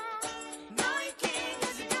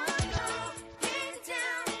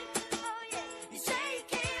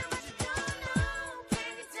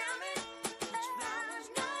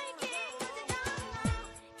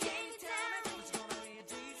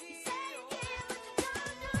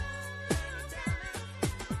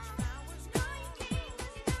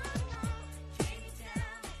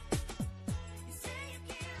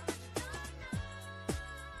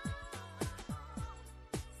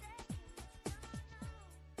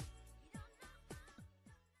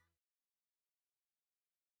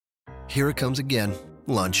 Here it comes again.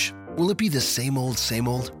 Lunch. Will it be the same old, same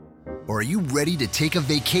old? Or are you ready to take a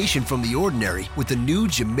vacation from the ordinary with the new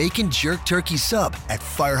Jamaican Jerk Turkey Sub at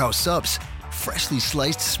Firehouse Subs? Freshly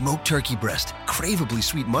sliced smoked turkey breast, craveably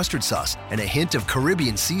sweet mustard sauce, and a hint of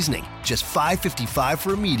Caribbean seasoning. Just $5.55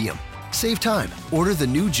 for a medium. Save time. Order the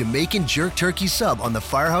new Jamaican Jerk Turkey Sub on the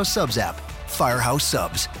Firehouse Subs app. Firehouse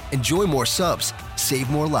Subs. Enjoy more subs. Save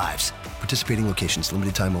more lives. Participating locations.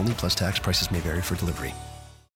 Limited time only, plus tax. Prices may vary for delivery.